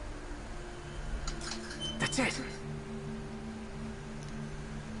 That's it.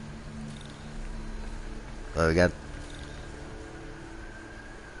 Oh, we got.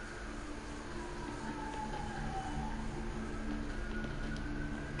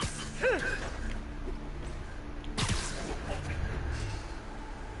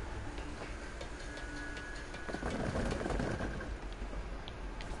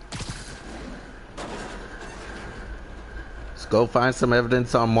 Let's go find some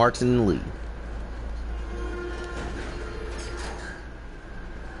evidence on Martin Lee.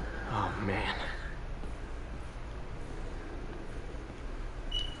 Oh, man.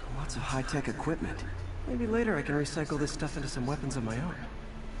 Lots of high-tech equipment. Maybe later I can recycle this stuff into some weapons of my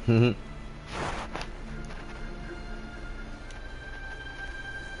own.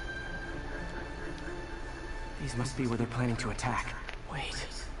 These must be where they're planning to attack. Wait,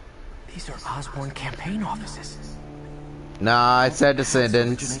 these are Osborn campaign offices. Nah, I said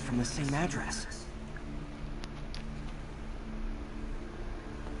Descendants. Originate from the same address.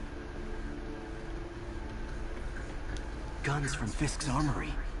 Guns from Fisk's armory.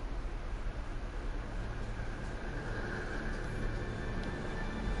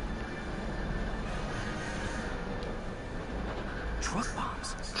 Truck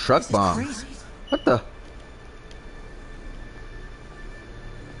bombs. Truck bomb. Crazy. What the?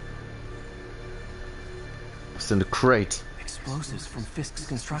 It's in the crate. Explosives from Fisk's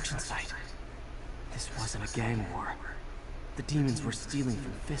construction site. This wasn't a gang war. The demons were stealing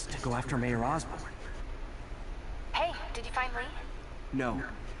from Fisk to go after Mayor Osborn. Hey, did you find Lee? No,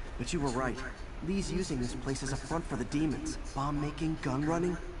 but you were right. Lee's using this place as a front for the demons. Bomb making, gun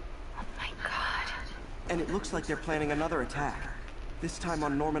running. Oh my god. And it looks like they're planning another attack. This time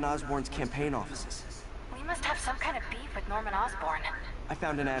on Norman Osborn's campaign offices. We must have some kind of beef with Norman Osborn. I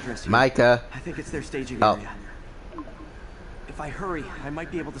found an address here. Micah. I think it's their staging area. If I hurry, I might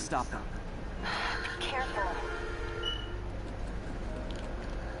be able to stop them. Be careful.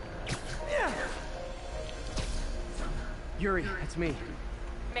 Yuri, it's me.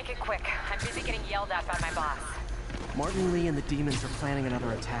 Make it quick. I'm busy getting yelled at by my boss. Martin Lee and the demons are planning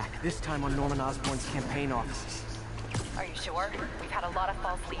another attack, this time on Norman Osborn's campaign offices. Are you sure? We've had a lot of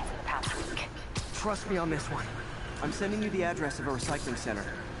false leads in the past week. Trust me on this one. I'm sending you the address of a recycling center.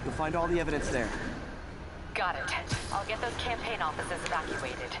 You'll find all the evidence there. Got it. I'll get those campaign offices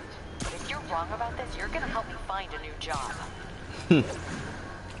evacuated. But if you're wrong about this, you're gonna help me find a new job.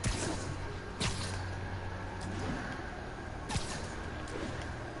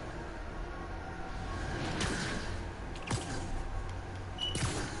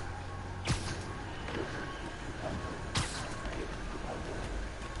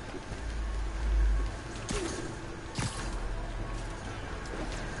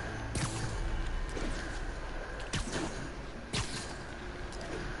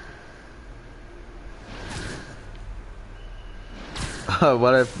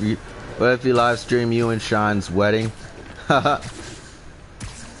 What if you live stream you and Sean's wedding?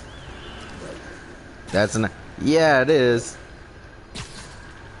 That's an yeah, it is.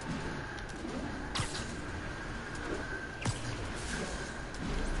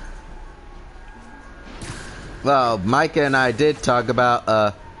 Well, Micah and I did talk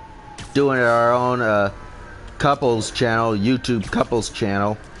about doing our own couples channel, YouTube couples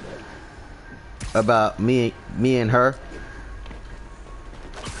channel, about me and her.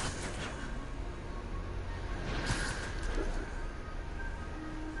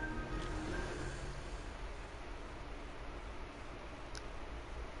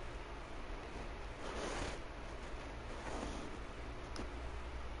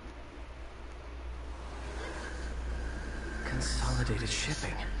 Consolidated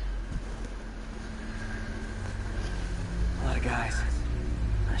shipping. A lot of guys.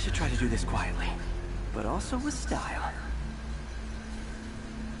 I should try to do this quietly, but also with style.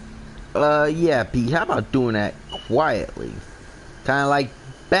 Yeah, Pete, how about doing that quietly? Kinda like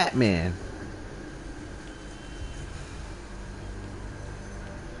Batman.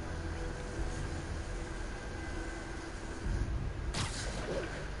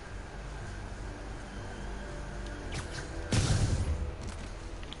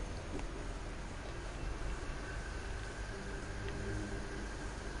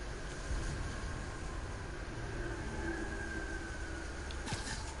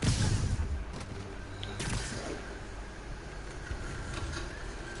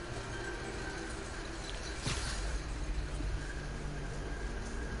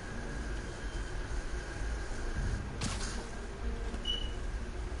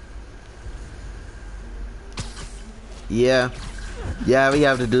 Yeah. Yeah, we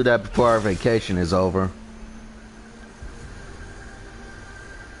have to do that before our vacation is over.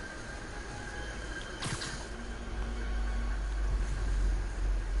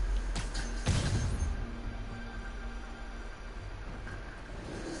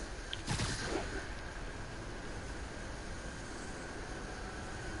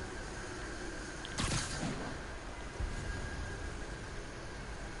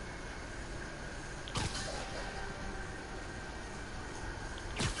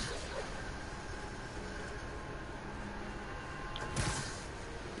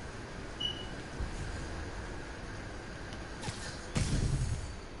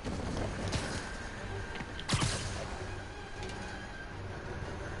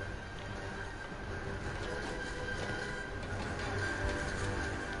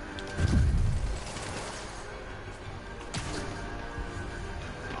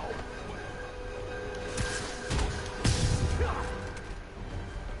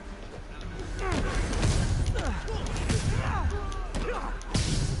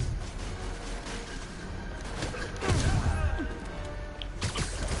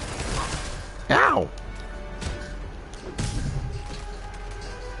 Ow!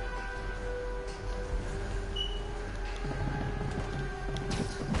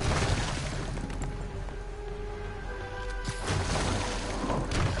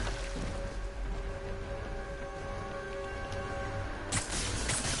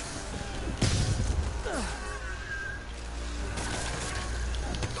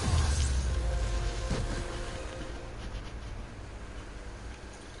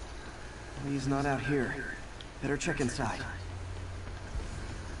 He's not out here. Better check inside.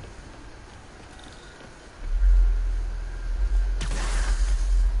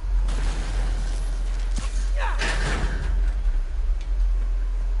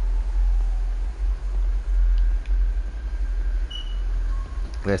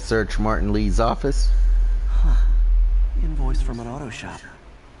 Let's search Martin Lee's office. Huh. Invoice from an auto shop.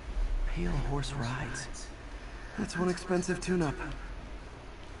 Pale Horse Rides. That's one expensive tune-up.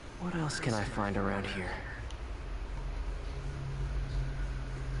 What else can I find around here?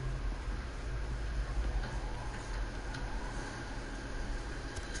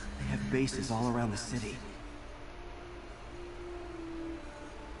 They have bases all around the city.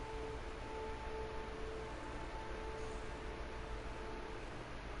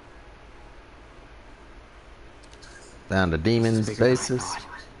 Down to demons' bases.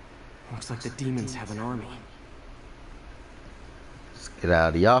 Looks like the demons have an army. Let's get out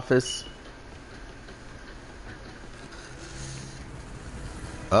of the office.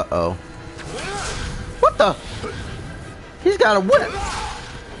 Uh-oh. What the? He's got a whip.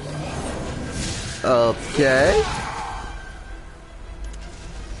 Okay.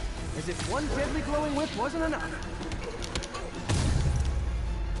 As if one deadly glowing whip wasn't enough.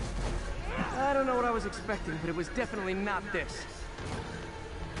 I don't know what I was expecting, but it was definitely not this.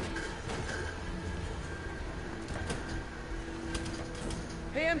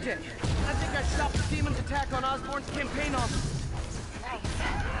 Hey, MJ, I think I stopped the demon's attack on Osborn's campaign office. Nice.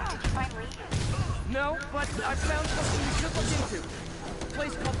 Did you find Lee? No, but I found something you should look into. A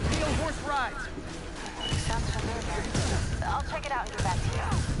place called Pale Horse Rides. Sounds familiar. I'll check it out and get back to you.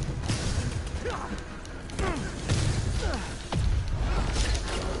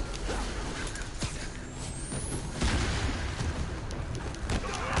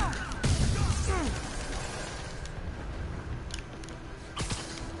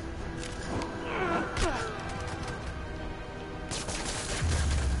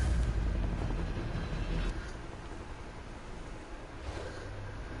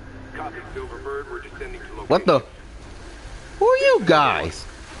 What the? Who are you guys?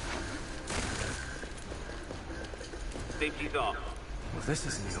 Safety's off. Well, this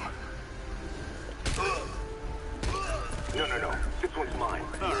is new. No. This one's mine.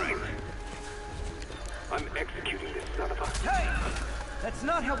 All right. I'm executing this son of a... Hey! That's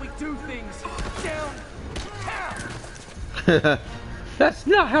not how we do things. Downtown! That's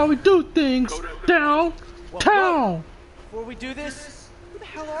not how we do things. Downtown! Before we do this, who the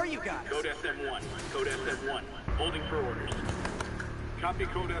hell are you guys? Code SM1. Code SM1. Holding for orders. Copy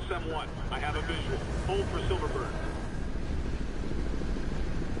Code SM1. I have a visual. Hold for Silverburn.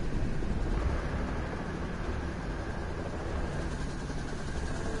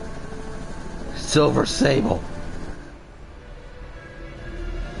 Silver Sable.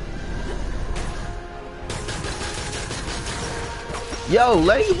 Yo,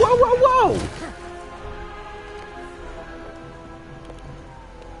 lady, whoa!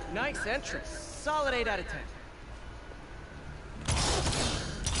 Nice entrance. Solid 8 out of 10.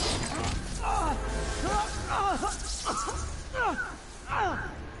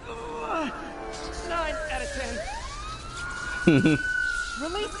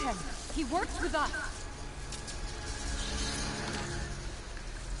 Release him. He works with us.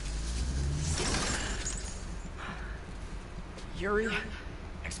 Yuri,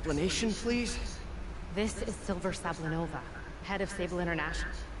 explanation, please? This is Silver Sablinova, head of Sable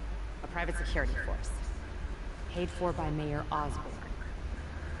International, a private security force. Paid for by Mayor Osborn.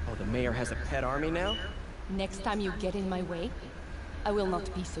 Oh, the mayor has a pet army now? Next time you get in my way, I will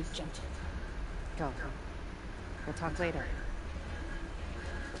not be so gentle. Go. We'll talk later.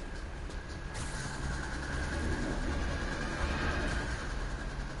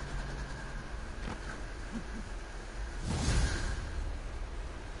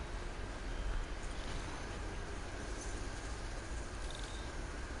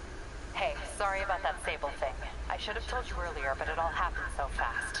 Hey, sorry about that Sable thing. I should have told you earlier, but it all happened so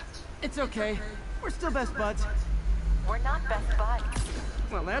fast. It's okay. We're still best buds. We're not best buds.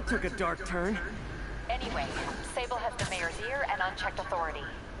 Well, that took a dark turn. Anyway, Sable has the mayor's ear and unchecked authority.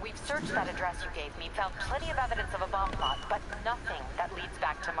 We've searched that address you gave me, found plenty of evidence of a bomb plot, but nothing that leads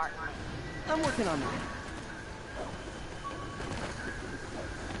back to Martin Lee. I'm working on that.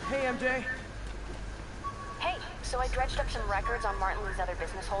 Hey, MJ. Hey, so I dredged up some records on Martin Lee's other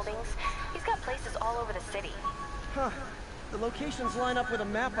business holdings. He's got places all over the city. Huh. The locations line up with a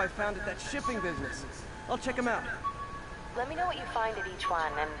map I found at that shipping business. I'll check them out. Let me know what you find at each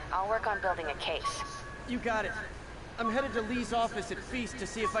one, and I'll work on building a case. You got it. I'm headed to Lee's office at Feast to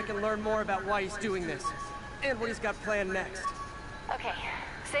see if I can learn more about why he's doing this. And what he's got planned next. Okay.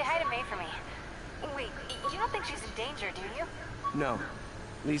 Say hi to May for me. Wait, you don't think she's in danger, do you? No.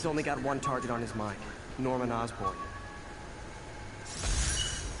 Lee's only got one target on his mind. Norman Osborn.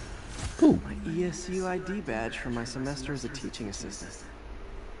 Ooh. My ESU ID badge from my semester as a teaching assistant.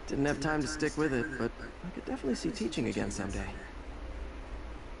 Didn't have time to stick with it, but I could definitely see teaching again someday.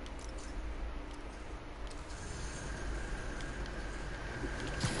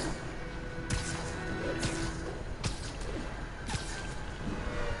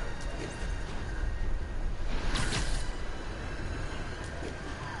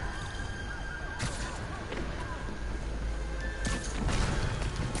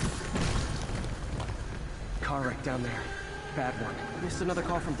 Car wreck down there. Bad one. Missed another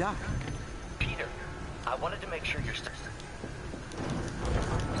call from Doc. Peter, I wanted to make sure you're still...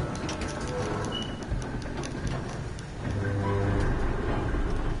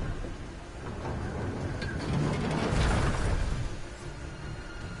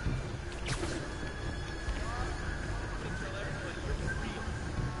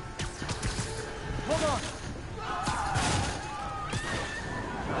 Hold on!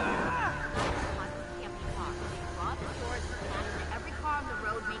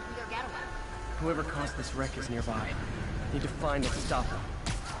 Whoever caused this wreck is nearby. Need to find and stop them.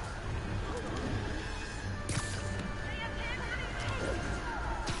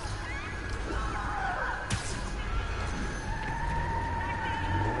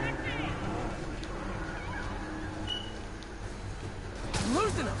 I'm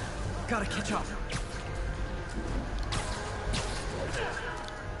losing them! Gotta catch up.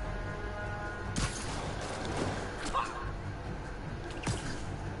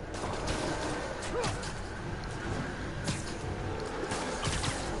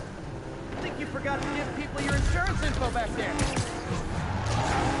 Forgot to give people your insurance info back there.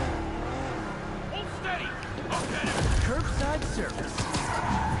 Hold steady. Okay. Curbside service.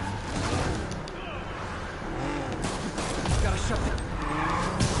 Gotta shut the...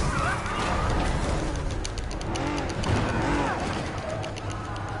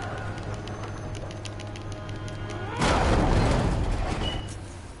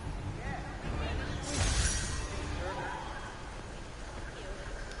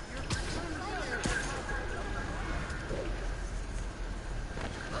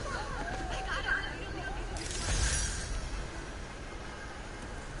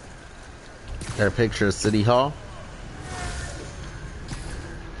 Got a picture of City Hall.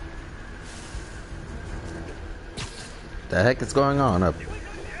 The heck is going on up?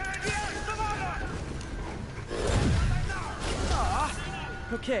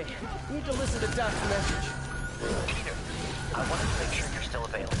 Okay, need to listen to Doc's message. Peter, I wanted to make sure you're still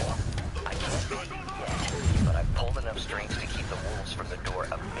available. I can't call you yet, but I've pulled enough strings to keep the wolves from the door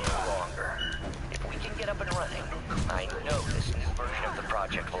a bit longer. If we can get up and running, I know this new version of the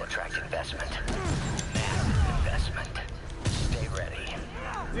project will attract investment. Massive investment. Stay ready.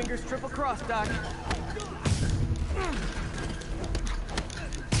 Fingers triple crossed, Doc.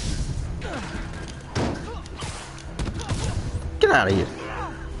 Get out of here.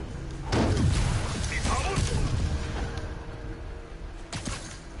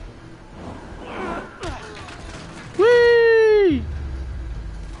 Whee!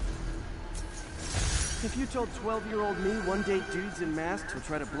 12-year-old me one-date dudes in masks who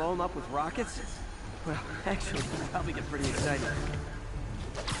try to blow them up with rockets? Well, actually, it'll probably get pretty exciting.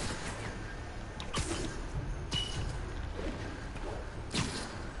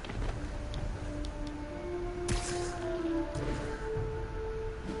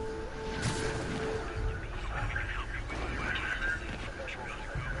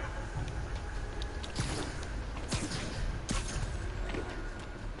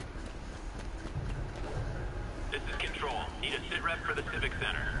 This is Control. Need a sit rep for the Civic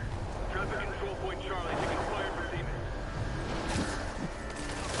Center. Traffic Control Point Charlie, taking fire for Siemens.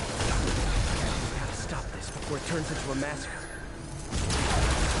 Gotta stop this before it turns into a massacre.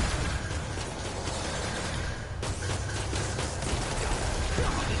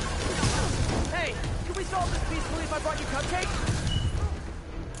 Hey, can we solve this peacefully if I brought you cupcakes?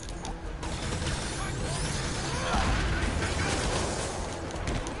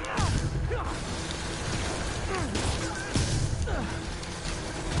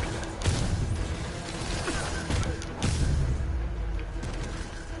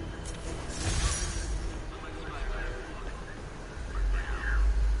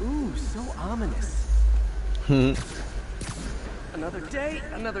 Ooh, so ominous. Another day,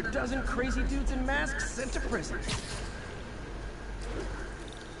 another dozen crazy dudes in masks sent to prison.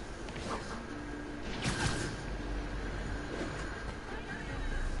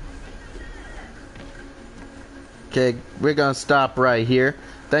 Okay, we're gonna stop right here.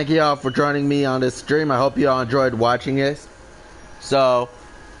 Thank you all for joining me on this stream. I hope you all enjoyed watching this. So,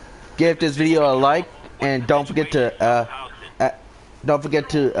 give this video a like, and don't forget to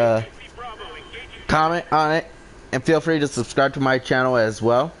comment on it, and feel free to subscribe to my channel as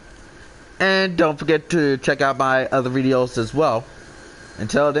well. And don't forget to check out my other videos as well.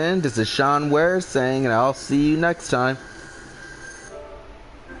 Until then, this is Sean Ware saying, and I'll see you next time.